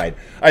my side?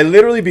 I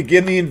literally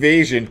begin the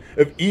invasion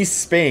of East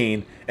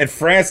Spain, and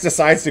France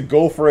decides to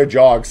go for a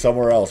jog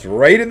somewhere else,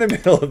 right in the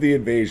middle of the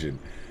invasion.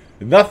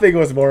 Nothing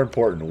was more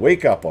important.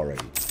 Wake up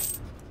already.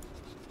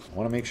 I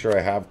want to make sure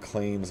I have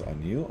claims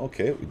on you.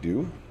 Okay, we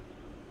do.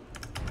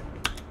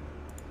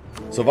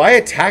 So if I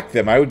attack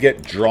them, I would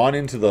get drawn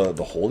into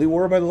the Holy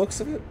War by the looks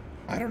of it?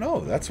 I don't know.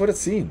 That's what it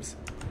seems.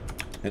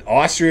 And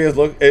Austria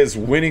is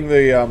winning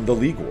the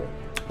League War.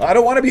 I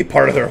don't want to be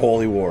part of their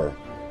Holy War.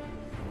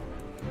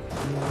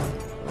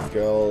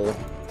 Miguel,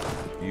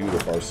 you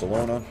to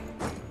Barcelona.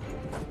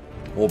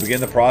 We'll begin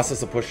the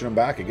process of pushing them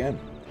back again.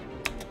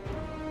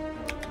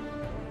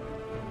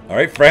 All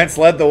right, France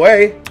led the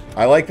way.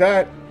 I like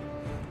that.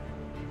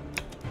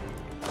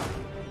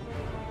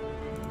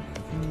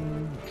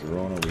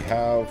 Girona we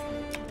have.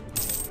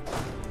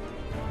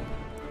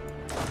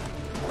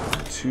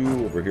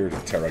 2 over here to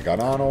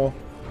Tarragonano.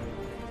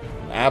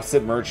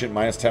 Absent merchant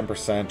minus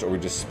 10%, or we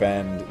just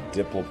spend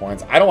Diplo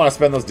points. I don't want to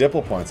spend those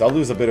Diplo points. I'll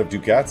lose a bit of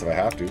ducats if I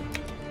have to.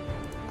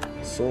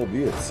 So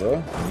be it,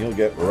 sir. And you'll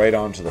get right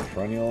onto the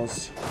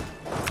perennials.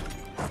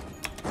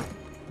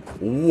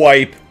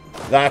 Wipe.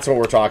 That's what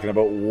we're talking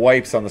about.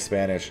 Wipes on the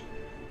Spanish.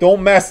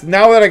 Don't mess.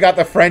 Now that I got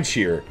the French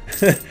here.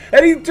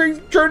 And he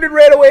turned it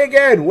right away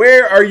again.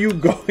 Where are you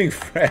going,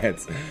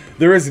 France?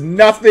 There is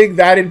nothing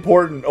that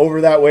important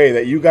over that way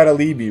that you got to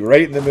leave me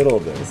right in the middle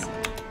of this.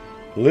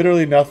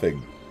 Literally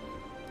nothing.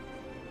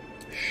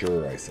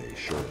 Sure, I say,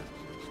 sure.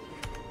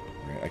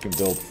 Alright, I can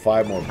build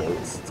 5 more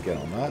boats. Let's get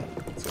on that.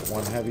 So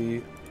 1 heavy,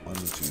 1,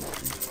 2,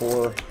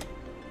 3,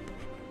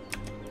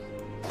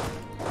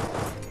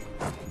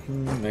 4.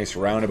 Nice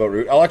roundabout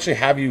route. I'll actually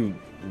have you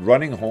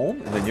running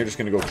home, and then you're just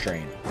going to go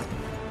train.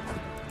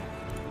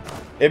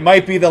 It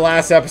might be the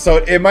last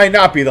episode. It might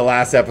not be the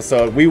last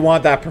episode. We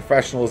want that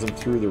professionalism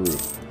through the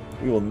roof.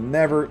 We will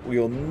never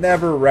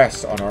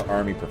rest on our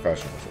army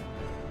professionalism.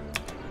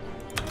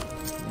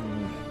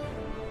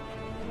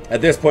 At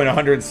this point,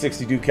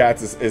 160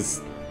 ducats is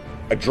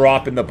a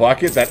drop in the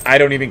bucket that I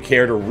don't even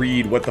care to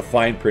read what the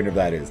fine print of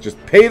that is. Just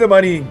pay the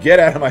money and get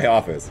out of my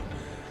office.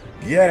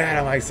 Get out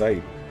of my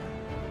sight.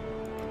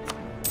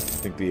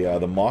 I think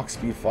the Mach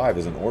Speed 5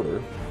 is in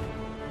order.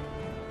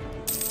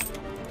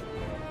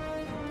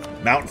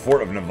 Mountain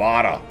Fort of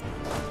Nevada.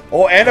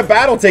 Oh, and a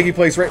battle taking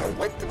place right...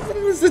 What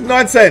is this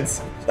nonsense?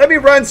 Let me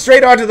run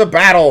straight onto the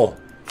battle.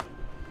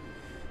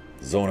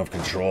 Zone of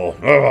control.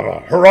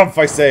 Harumph,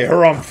 I say.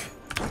 Harumph.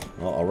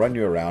 Well, I'll run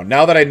you around.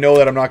 Now that I know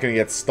that I'm not going to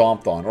get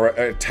stomped on or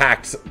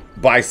attacked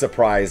by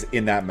surprise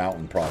in that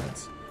mountain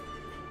province.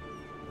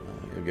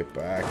 You'll get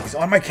back. He's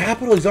on my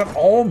capital. He's on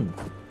Ulm.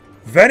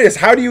 Venice,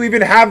 how do you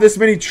even have this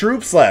many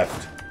troops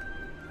left?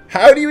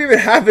 How do you even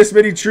have this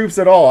many troops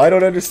at all? I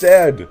don't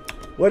understand.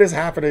 What is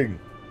happening?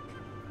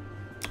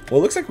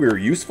 Well, it looks like we were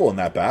useful in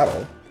that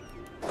battle.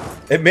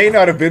 It may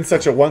not have been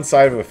such a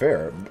one-sided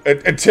affair.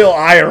 Until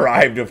I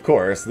arrived, of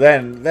course.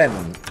 Then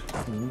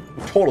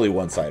totally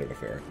one-sided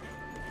affair.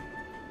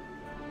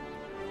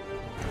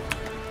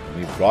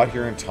 We've got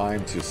here in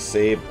time to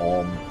save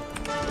Ulm.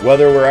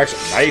 Whether we're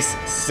actually... Nice.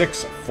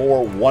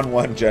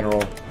 6-4-1-1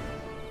 general.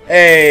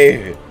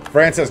 Hey!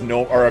 France has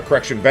no... Or,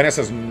 correction, Venice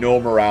has no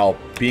morale,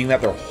 being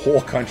that their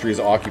whole country is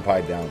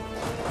occupied down.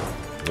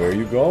 Where are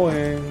you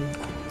going?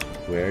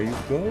 Where are you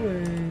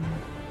going? Do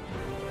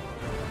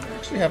you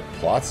actually have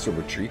plots to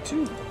retreat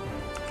to?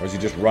 Or is he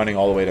just running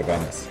all the way to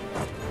Venice?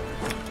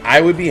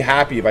 I would be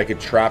happy if I could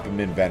trap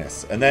him in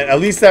Venice. And then at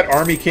least that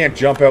army can't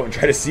jump out and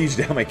try to siege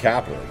down my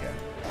capital again.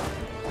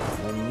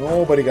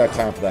 Nobody got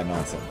time for that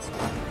nonsense.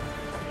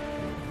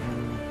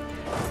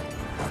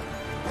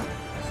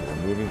 So we're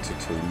moving to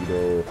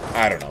Toledo.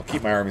 I don't know.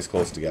 Keep my armies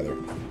close together.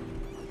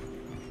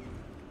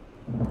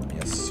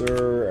 Yes,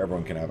 sir.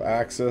 Everyone can have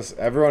access.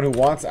 Everyone who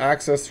wants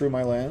access through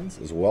my lands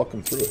is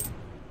welcome through it.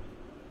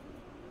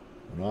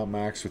 I'm not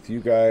maxed with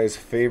you guys.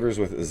 Favors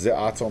with the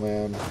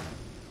Ottoman.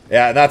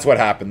 Yeah, that's what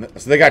happened.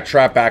 So they got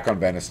trapped back on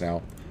Venice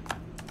now.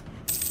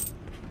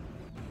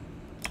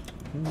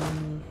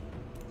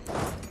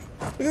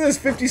 Look at this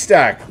 50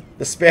 stack.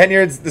 The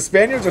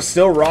Spaniards are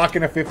still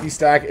rocking a 50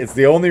 stack. It's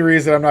the only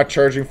reason I'm not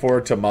charging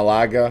forward to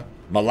Malaga.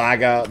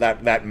 Malaga,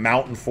 that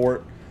mountain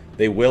fort.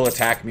 They will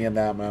attack me in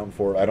that mountain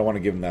fort. I don't want to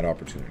give them that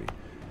opportunity.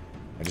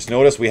 I just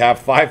noticed we have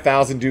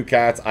 5,000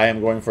 ducats. I am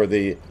going for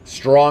the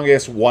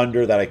strongest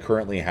wonder that I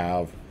currently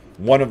have.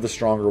 One of the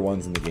stronger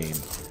ones in the game.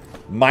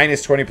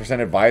 Minus 20%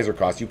 advisor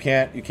cost. You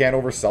can't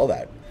oversell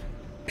that.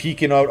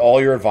 Peeking out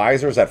all your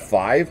advisors at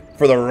 5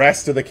 for the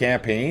rest of the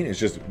campaign is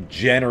just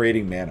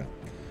generating mana.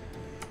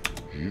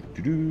 Okay,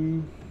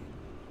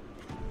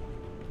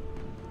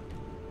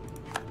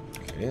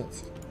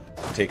 let's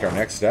take our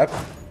next step.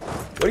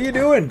 What are you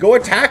doing? Go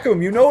attack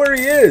him. You know where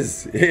he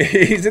is.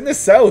 He's in the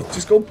south.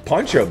 Just go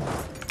punch him.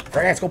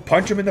 France, go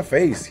punch him in the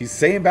face. He's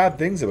saying bad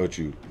things about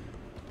you.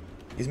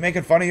 He's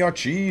making fun of your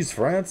cheese,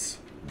 France.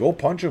 Go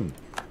punch him.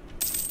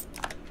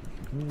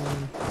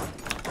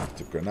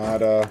 To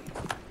Granada.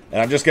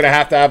 And I'm just going to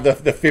have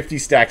the 50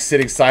 stacks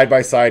sitting side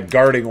by side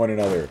guarding one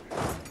another.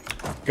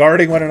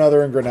 Guarding one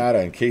another in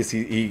Granada in case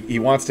he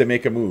wants to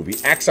make a move. He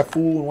acts a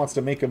fool and wants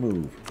to make a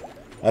move.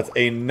 That's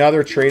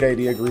another trade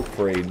idea group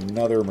for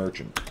another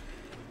merchant.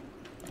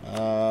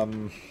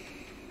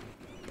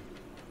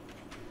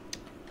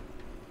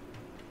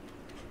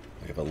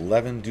 We have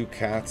 11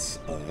 ducats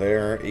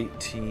there,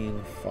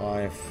 18,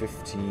 5,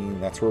 15.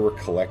 That's where we're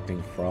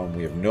collecting from.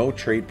 We have no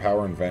trade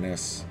power in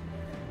Venice.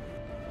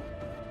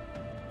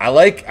 I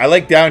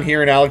like down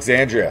here in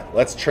Alexandria.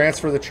 Let's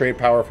transfer the trade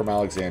power from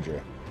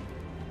Alexandria.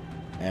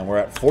 And we're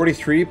at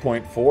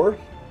 43.4.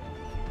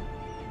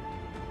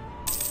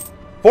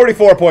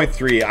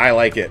 44.3. I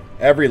like it.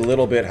 Every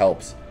little bit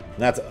helps.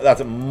 And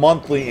that's a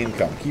monthly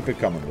income. Keep it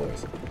coming,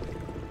 boys.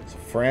 So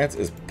France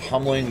is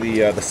pummeling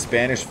the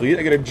Spanish fleet.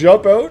 I gotta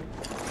jump out,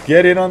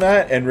 get in on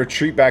that, and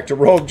retreat back to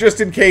Rome just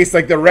in case,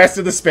 like, the rest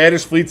of the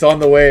Spanish fleet's on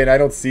the way and I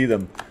don't see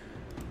them.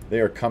 They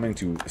are coming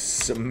to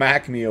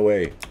smack me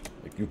away.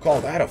 Like, you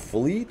call that a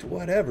fleet?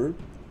 Whatever.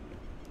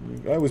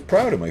 I was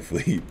proud of my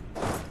fleet.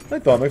 I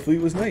thought my fleet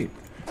was nice.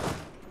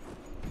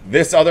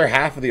 This other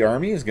half of the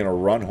army is going to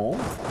run home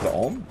to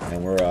Ulm,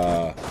 and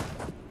we're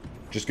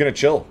just going to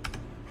chill.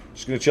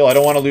 Just going to chill. I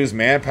don't want to lose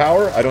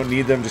manpower. I don't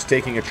need them just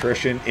taking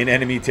attrition in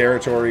enemy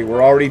territory.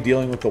 We're already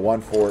dealing with the one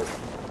fort.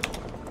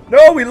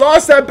 No, we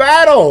lost that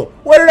battle!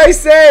 What did I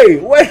say?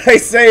 What did I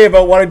say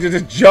about wanting to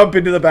just jump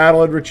into the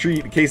battle and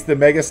retreat in case the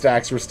mega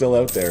stacks were still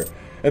out there?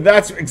 And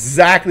that's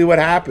exactly what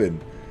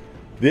happened.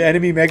 The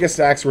enemy mega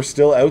stacks were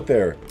still out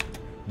there.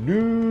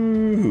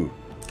 No!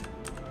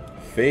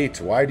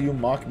 Fate, why do you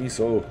mock me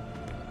so?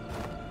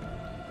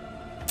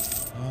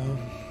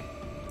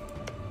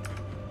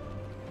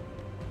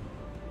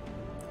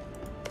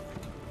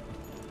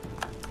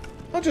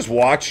 I'll just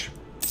watch.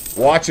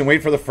 Watch and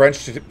wait for the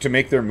French to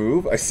make their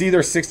move. I see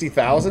they're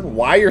 60,000.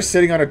 Why you're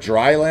sitting on a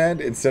dry land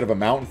instead of a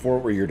mountain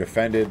fort where you're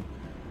defended?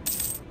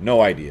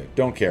 No idea.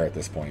 Don't care at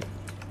this point.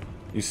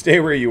 You stay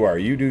where you are.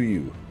 You do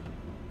you.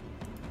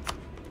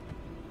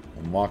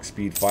 And Mach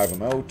speed 5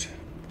 them out.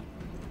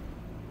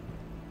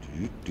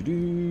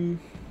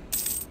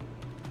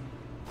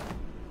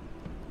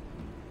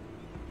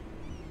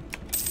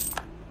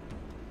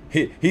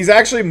 He's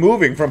actually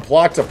moving from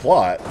plot to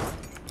plot.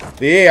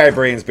 The AI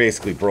brain's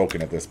basically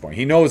broken at this point.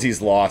 He knows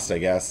he's lost, I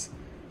guess.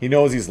 He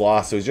knows he's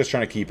lost, so he's just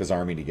trying to keep his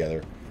army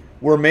together.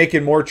 We're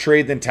making more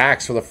trade than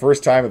tax for the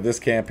first time of this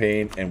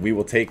campaign, and we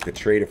will take the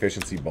trade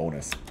efficiency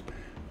bonus.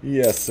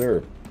 Yes,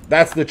 sir.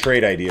 That's the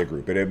trade idea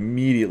group. It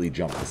immediately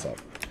jumped us up.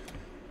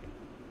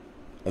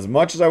 As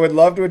much as I would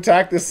love to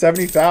attack this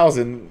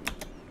 70,000,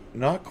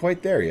 not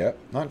quite there yet.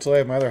 Not until I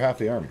have my other half of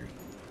the army.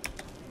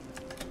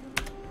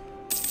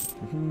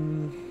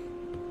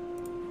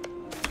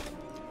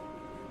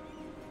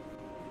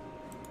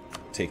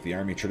 Take the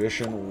army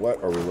tradition.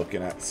 What are we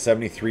looking at?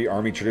 73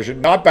 army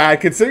tradition. Not bad.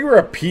 Considering we're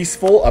a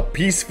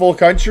peaceful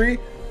country,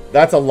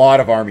 that's a lot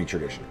of army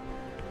tradition.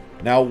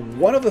 Now,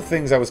 one of the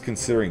things I was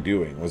considering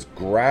doing was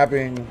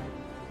grabbing...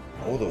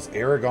 Oh, those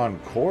Aragon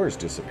cores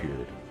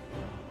disappeared.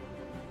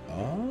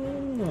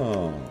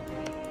 Oh.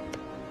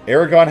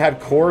 Aragon had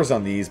cores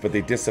on these, but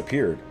they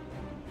disappeared.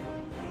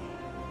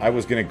 I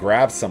was going to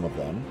grab some of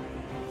them.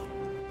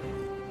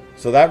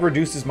 So that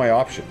reduces my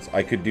options.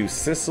 I could do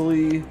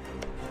Sicily,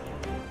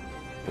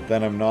 but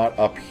then I'm not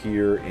up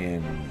here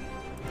in...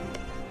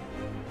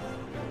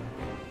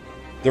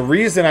 The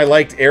reason I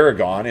liked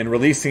Aragon and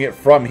releasing it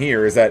from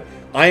here is that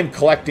I'm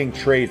collecting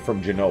trade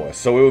from Genoa.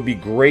 So it would be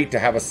great to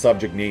have a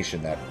subject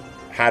nation that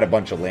had a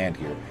bunch of land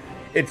here.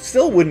 It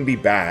still wouldn't be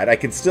bad. I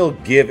could still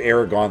give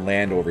Aragon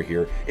land over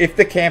here. If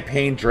the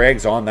campaign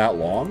drags on that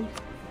long,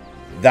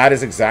 that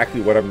is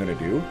exactly what I'm going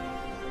to do.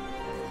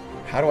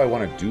 How do I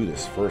want to do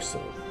this first,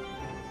 though?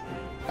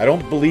 I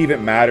don't believe it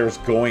matters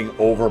going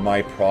over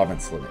my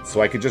province limit. So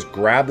I could just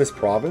grab this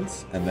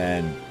province and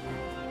then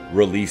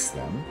release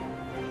them.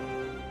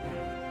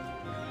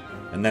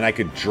 And then I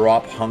could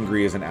drop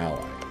Hungary as an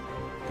ally,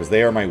 because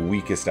they are my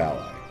weakest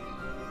ally.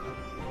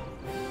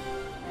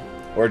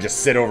 Or just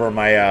sit over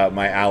my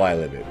my ally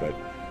limit, but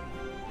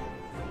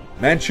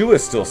Mantua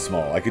is still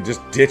small. I could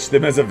just ditch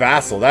them as a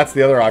vassal. That's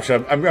the other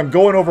option. I'm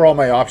going over all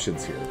my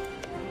options here.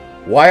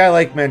 Why I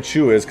like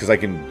Mantua is because I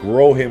can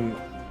grow him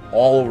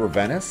all over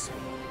Venice.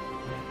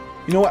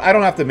 You know what? I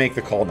don't have to make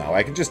the call now.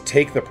 I can just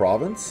take the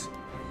province,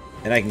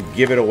 and I can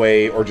give it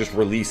away or just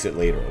release it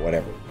later or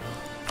whatever.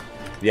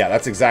 Yeah,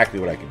 that's exactly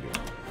what I can do.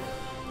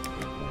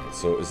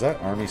 So is that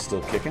army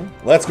still kicking?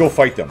 Let's go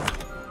fight them.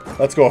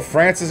 Let's go. If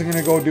France isn't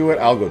going to go do it,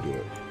 I'll go do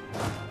it.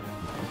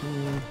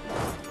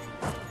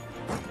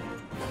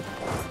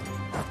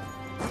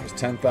 There's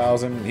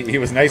 10,000. He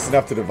was nice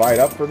enough to divide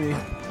up for me.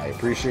 I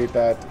appreciate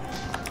that.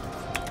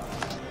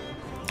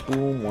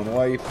 Boom, one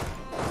wipe.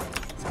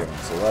 Let's get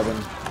him to 11.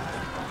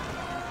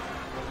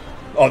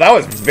 Oh, that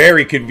was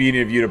very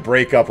convenient of you to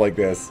break up like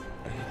this.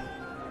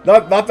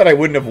 Not that I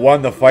wouldn't have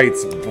won the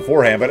fights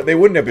beforehand, but they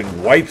wouldn't have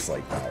been wipes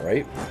like that,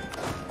 right?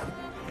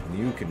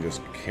 You can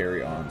just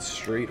carry on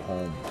straight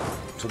home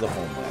to the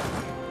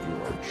homeland. You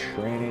are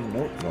training.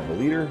 Nope, normal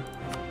leader.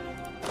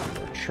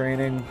 You are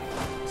training.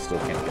 Still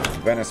can't get to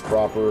Venice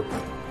proper.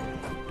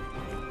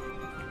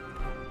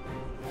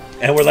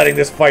 And we're letting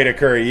this fight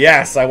occur.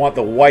 Yes, I want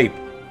the wipe.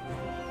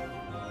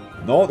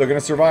 No, they're going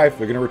to survive.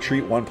 They're going to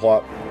retreat one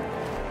plot.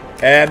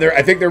 And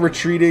I think they're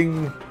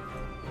retreating...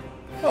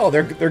 Oh,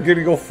 they're going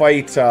to go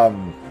fight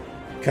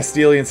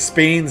Castilian,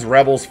 Spain's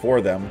rebels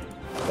for them.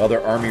 While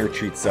their army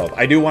retreats south.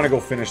 I do want to go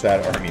finish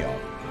that army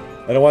off.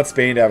 I don't want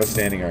Spain to have a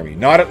standing army.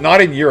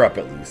 Not in Europe,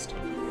 at least.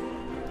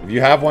 If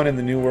you have one in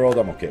the New World,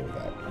 I'm okay with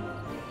that.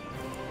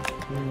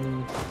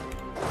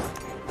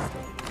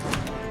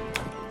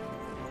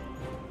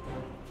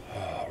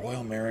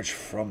 Royal marriage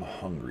from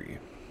Hungary.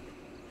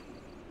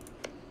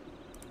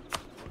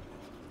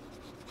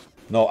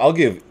 No, I'll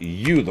give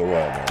you the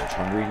royal marriage,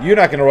 Hungary. You're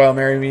not going to royal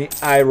marry me.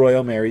 I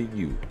royal marry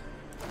you.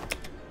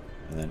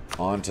 And then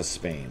on to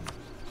Spain.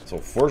 So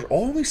first,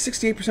 only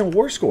 68%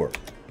 war score.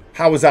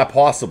 How is that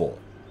possible?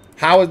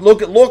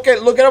 Look at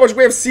how much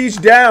we have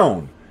sieged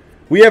down.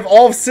 We have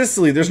all of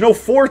Sicily. There's no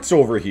forts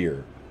over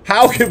here.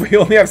 How can we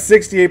only have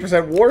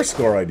 68% war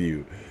score on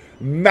you?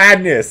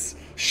 Madness.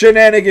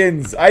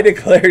 Shenanigans. I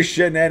declare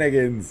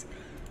shenanigans.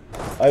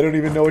 I don't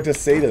even know what to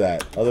say to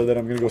that, other than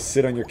I'm going to go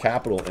sit on your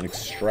capital and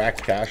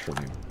extract cash from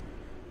you.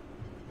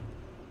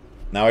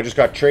 Now I just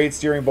got trade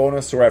steering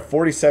bonus, so we're at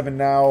 47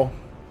 now.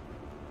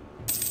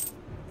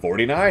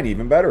 49,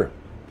 even better.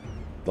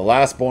 The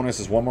last bonus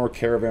is one more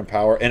caravan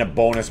power and a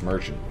bonus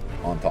merchant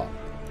on top.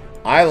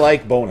 I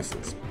like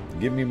bonuses.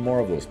 Give me more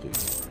of those,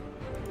 please.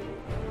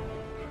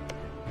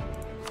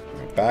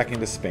 Right, back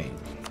into Spain.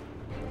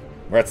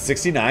 We're at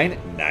 69.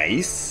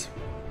 Nice.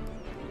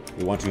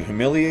 We want to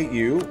humiliate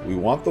you. We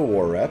want the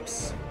war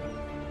reps.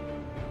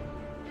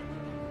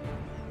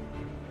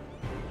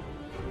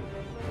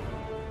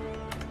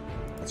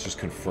 Let's just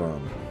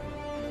confirm.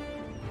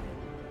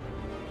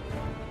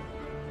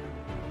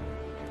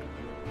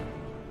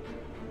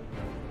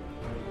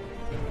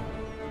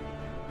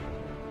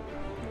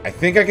 I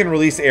think I can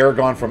release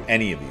Aragon from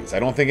any of these. I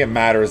don't think it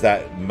matters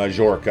that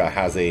Majorca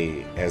has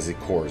a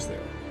cores there.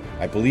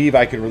 I believe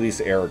I could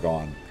release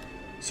Aragon.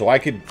 So I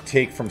could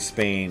take from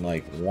Spain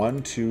like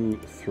 1, 2,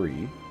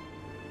 3.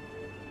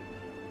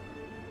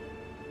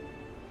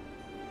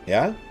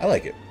 Yeah, I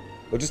like it.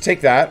 We'll just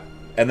take that,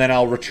 and then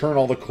I'll return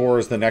all the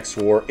cores the next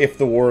war, if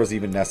the war is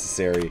even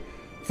necessary.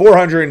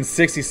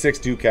 466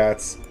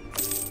 ducats.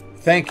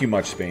 Thank you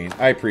much, Spain.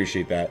 I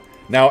appreciate that.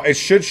 Now, it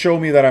should show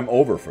me that I'm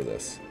over for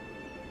this.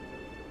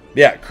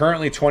 Yeah,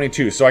 currently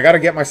 22. So I got to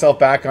get myself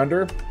back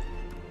under.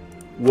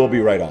 We'll be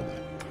right on that.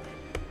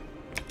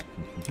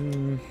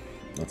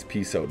 Let's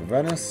peace out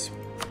Venice.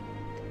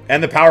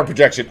 And the power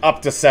projection up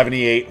to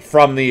 78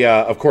 from the,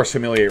 of course,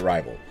 humiliate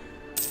rival.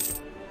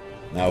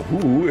 Now,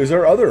 who is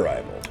our other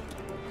rival?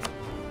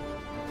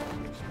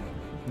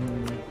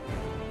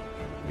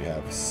 We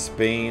have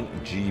Spain,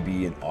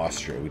 GB, and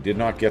Austria. We did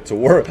not get to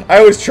war.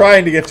 I was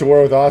trying to get to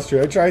war with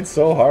Austria. I tried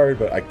so hard,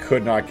 but I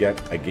could not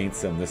get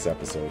against them this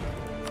episode.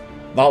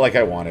 Not like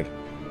I wanted.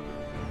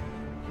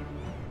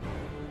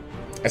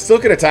 I still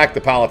could attack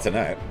the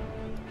Palatinate.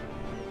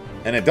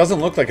 And it doesn't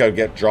look like I would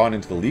get drawn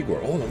into the League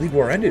War. Oh, the League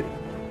War ended.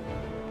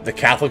 The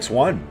Catholics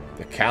won.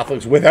 The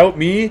Catholics, without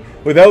me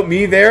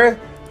there,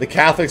 the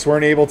Catholics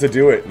weren't able to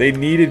do it. They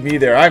needed me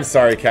there. I'm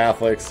sorry,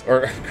 Catholics.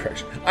 Or,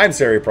 correction, I'm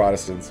sorry,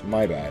 Protestants.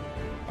 My bad.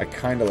 I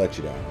kind of let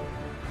you down.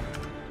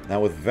 Now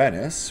with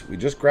Venice, we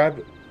just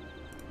grabbed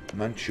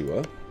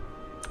Mantua.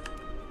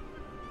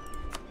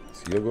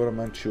 So you'll go to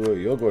Mantua.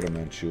 You'll go to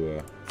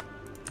Mantua.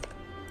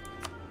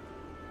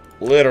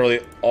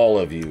 Literally all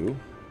of you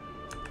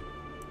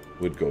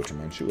would go to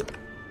Mantua.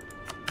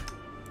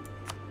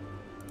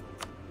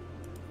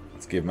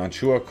 Let's give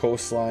Mantua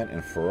coastline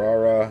and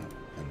Ferrara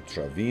and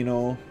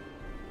Trevino.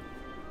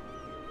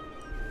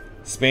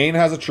 Spain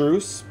has a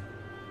truce.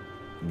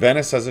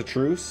 Venice has a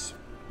truce.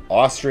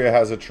 Austria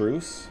has a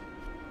truce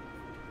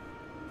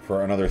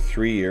for another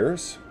 3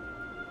 years.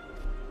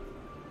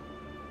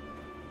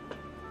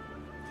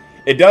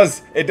 It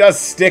does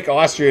stick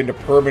Austria into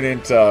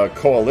permanent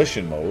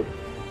coalition mode,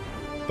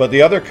 but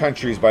the other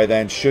countries by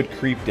then should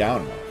creep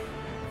down enough.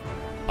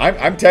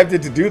 I'm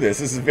tempted to do this.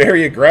 This is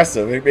very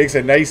aggressive. It makes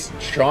a nice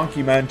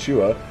chonky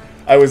Mantua.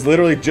 I was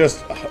literally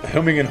just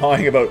humming and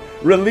hawing about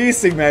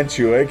releasing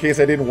Mantua in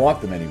case I didn't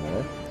want them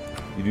anymore.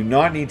 You do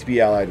not need to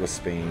be allied with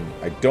Spain.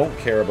 I don't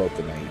care about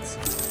the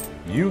Knights.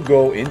 You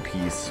go in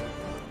peace.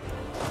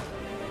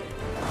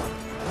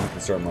 You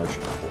can start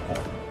marching home.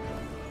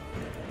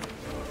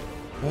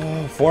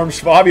 Oh, form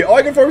Swabia. Oh,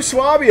 I can form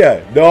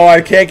Swabia. No,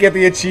 I can't get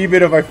the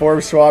achievement if I form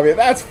Swabia.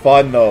 That's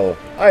fun, though.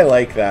 I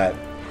like that.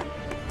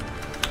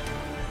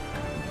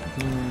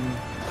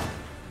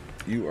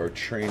 You are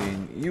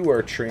training. You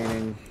are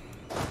training.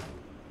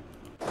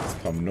 Let's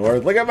come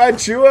north. Look at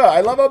Mantua.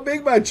 I love how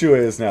big Mantua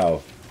is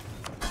now.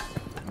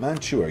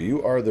 Mantua,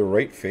 you are the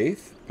right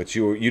faith, but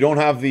you don't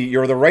have the...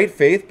 You're the right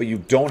faith, but you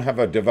don't have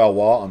a de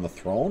Valois on the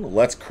throne.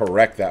 Let's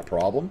correct that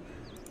problem.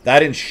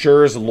 That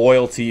ensures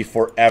loyalty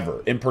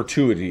forever. In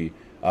perpetuity.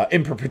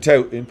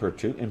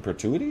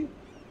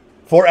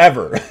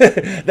 Forever.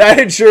 That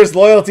ensures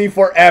loyalty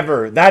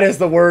forever. That is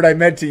the word I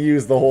meant to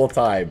use the whole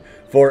time.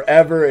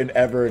 Forever and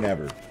ever and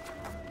ever.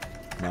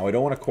 Now, I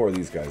don't want to core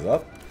these guys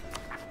up.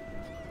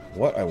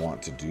 what I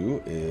want to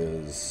do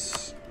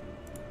is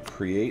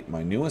create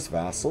my newest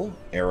vassal,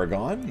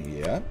 Aragon.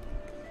 Yeah.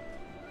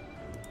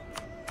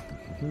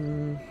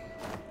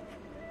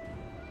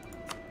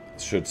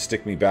 Should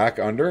stick me back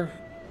under.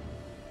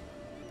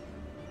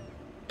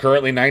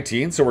 Currently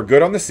 19, so we're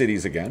good on the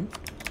cities again.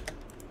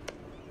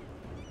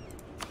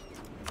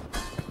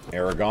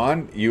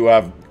 Aragon, you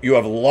have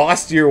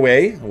lost your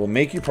way. We'll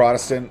make you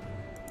Protestant.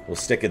 We'll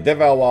stick a de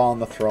Valois on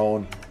the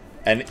throne.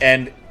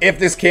 And if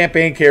this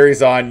campaign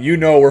carries on, you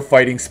know we're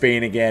fighting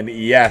Spain again.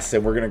 Yes,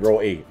 and we're going to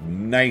grow a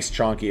nice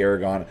chunky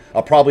Aragon.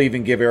 I'll probably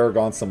even give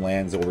Aragon some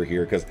lands over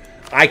here because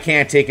I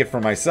can't take it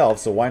for myself,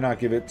 so why not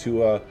give it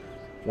to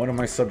one of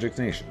my subject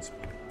nations?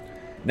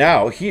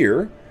 Now,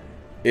 here's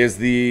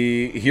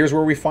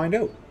where we find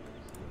out.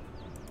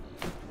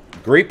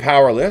 Great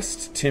power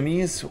list.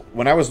 Timmy's.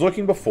 When I was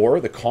looking before,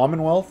 the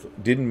Commonwealth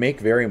didn't make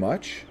very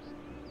much.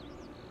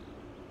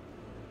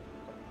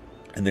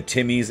 And the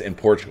Timmy's and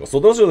Portugal. So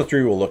those are the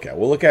three we'll look at.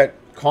 We'll look at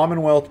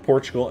Commonwealth,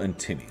 Portugal, and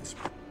Timmy's.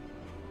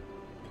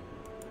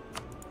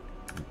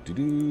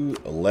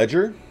 A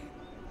ledger.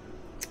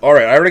 All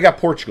right, I already got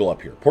Portugal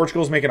up here.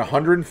 Portugal's making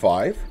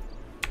 105.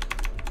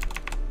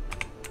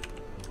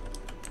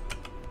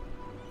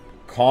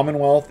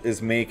 Commonwealth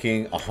is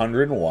making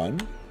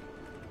 101.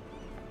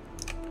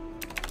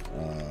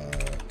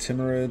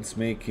 Timurid's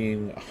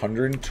making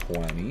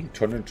 120.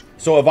 200.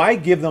 So if I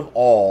give them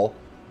all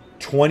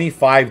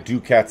 25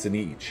 ducats in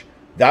each,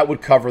 that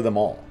would cover them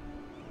all.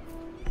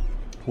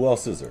 Who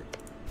else is there?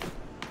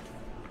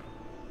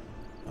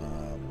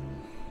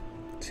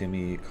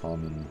 Timmy,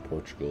 Common,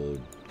 Portugal,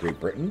 Great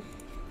Britain.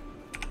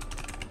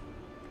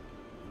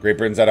 Great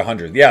Britain's at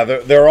 100. Yeah,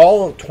 they're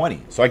all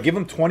 20. So I give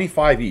them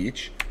 25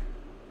 each,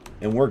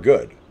 and we're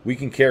good. We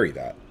can carry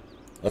that.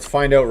 Let's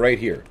find out right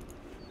here.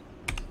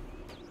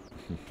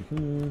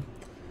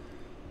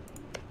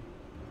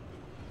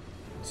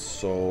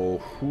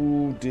 So,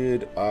 who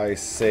did I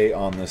say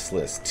on this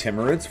list?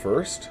 Timurids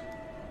first.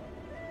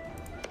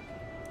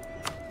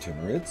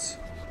 Timurids.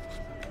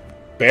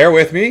 Bear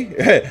with me.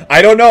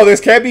 I don't know. This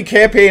can't be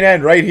campaign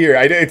end right here.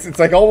 It's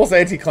like almost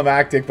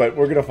anticlimactic, but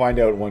we're going to find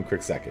out in one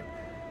quick second.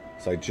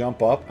 So I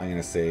jump up. I'm going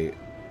to say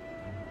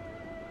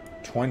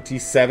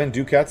 27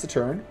 ducats a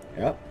turn.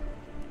 Yep.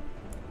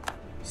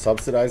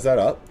 Subsidize that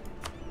up.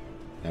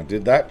 Now,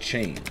 did that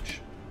change?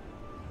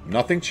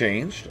 Nothing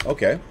changed.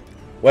 Okay.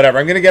 Whatever.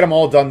 I'm going to get them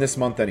all done this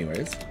month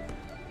anyways.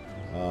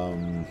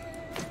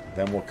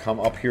 Then we'll come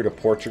up here to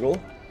Portugal.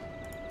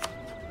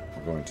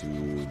 We're going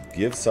to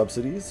give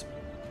subsidies.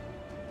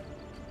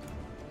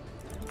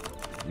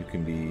 You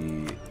can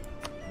be,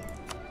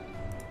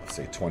 let's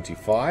say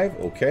 25.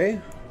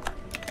 Okay.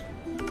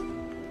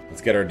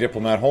 Let's get our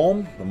diplomat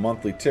home. The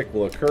monthly tick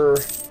will occur.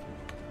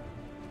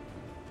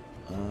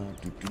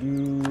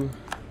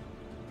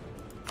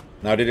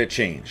 Now, did it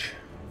change?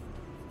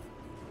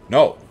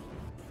 No.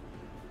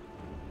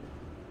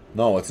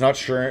 No, it's not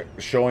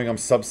showing I'm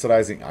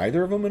subsidizing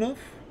either of them enough.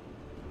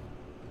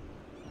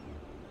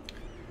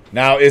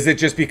 Now, is it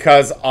just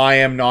because I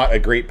am not a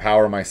great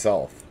power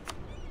myself?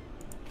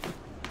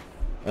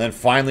 And then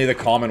finally the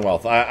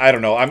Commonwealth. I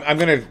don't know. I'm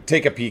going to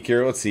take a peek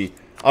here. Let's see.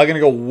 I'm going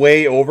to go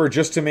way over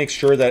just to make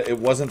sure that it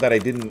wasn't that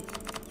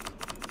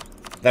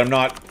I'm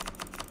not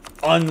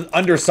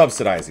under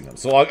subsidizing them.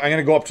 So I'm going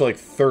to go up to like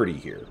 30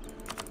 here.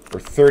 Or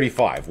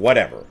 35,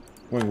 whatever.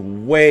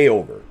 Going way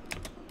over.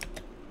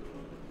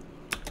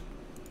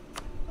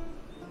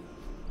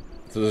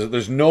 So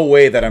there's no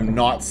way that I'm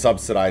not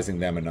subsidizing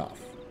them enough.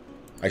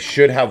 I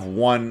should have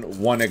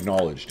one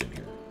acknowledged in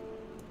here.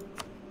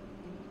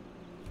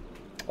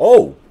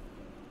 Oh!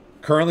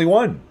 Currently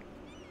one.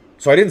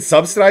 So I didn't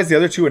subsidize the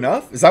other two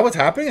enough? Is that what's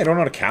happening? I don't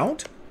know how to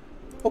count?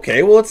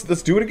 Okay, well,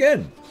 let's do it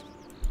again.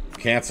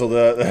 Cancel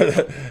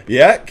the...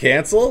 yeah,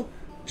 cancel.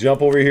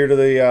 Jump over here to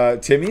the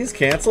Timmy's.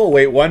 Cancel.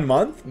 Wait 1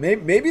 month.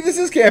 Maybe this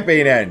is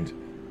campaign end.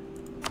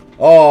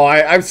 Oh,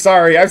 I'm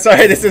sorry. I'm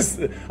sorry. This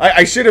is...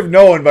 I should have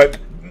known, but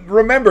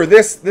remember,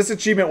 this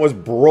achievement was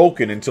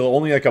broken until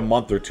only like a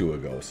month or two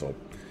ago. So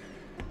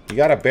you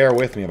got to bear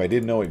with me if I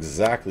didn't know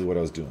exactly what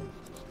I was doing.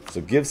 So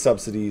give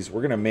subsidies.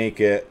 We're going to make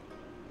it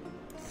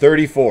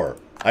 34.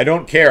 I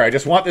don't care. I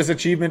just want this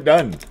achievement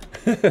done.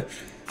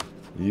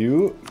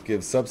 You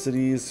give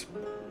subsidies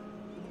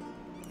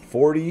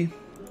 40.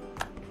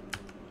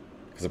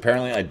 Because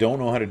apparently I don't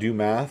know how to do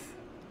math.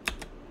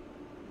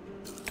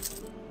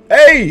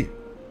 Hey!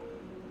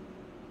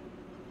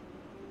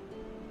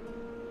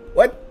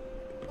 What?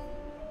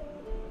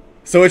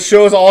 So it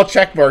shows all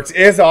check marks.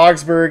 Is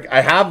Augsburg.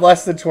 I have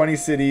less than 20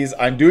 cities.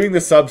 I'm doing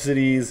the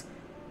subsidies.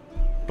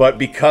 But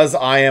because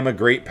I am a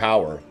great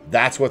power,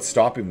 that's what's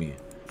stopping me.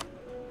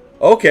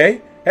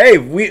 Okay.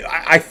 Hey,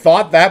 I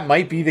thought that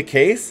might be the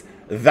case.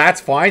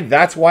 That's fine.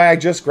 That's why I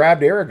just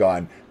grabbed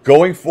Aragon.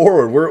 Going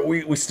forward,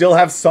 we still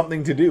have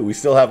something to do. We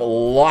still have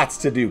lots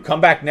to do.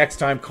 Come back next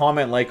time,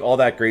 comment, like, all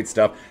that great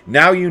stuff.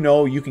 Now you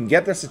know you can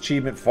get this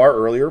achievement far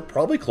earlier,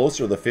 probably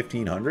closer to the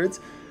 1500s.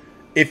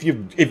 If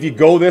you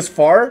go this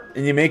far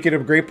and you make it a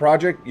great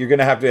project, you're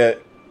gonna have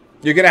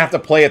to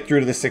play it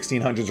through to the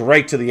 1600s,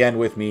 right to the end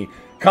with me,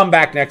 Come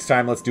back next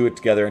time. Let's do it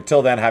together.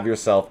 Until then, have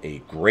yourself a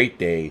great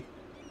day.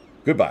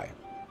 Goodbye.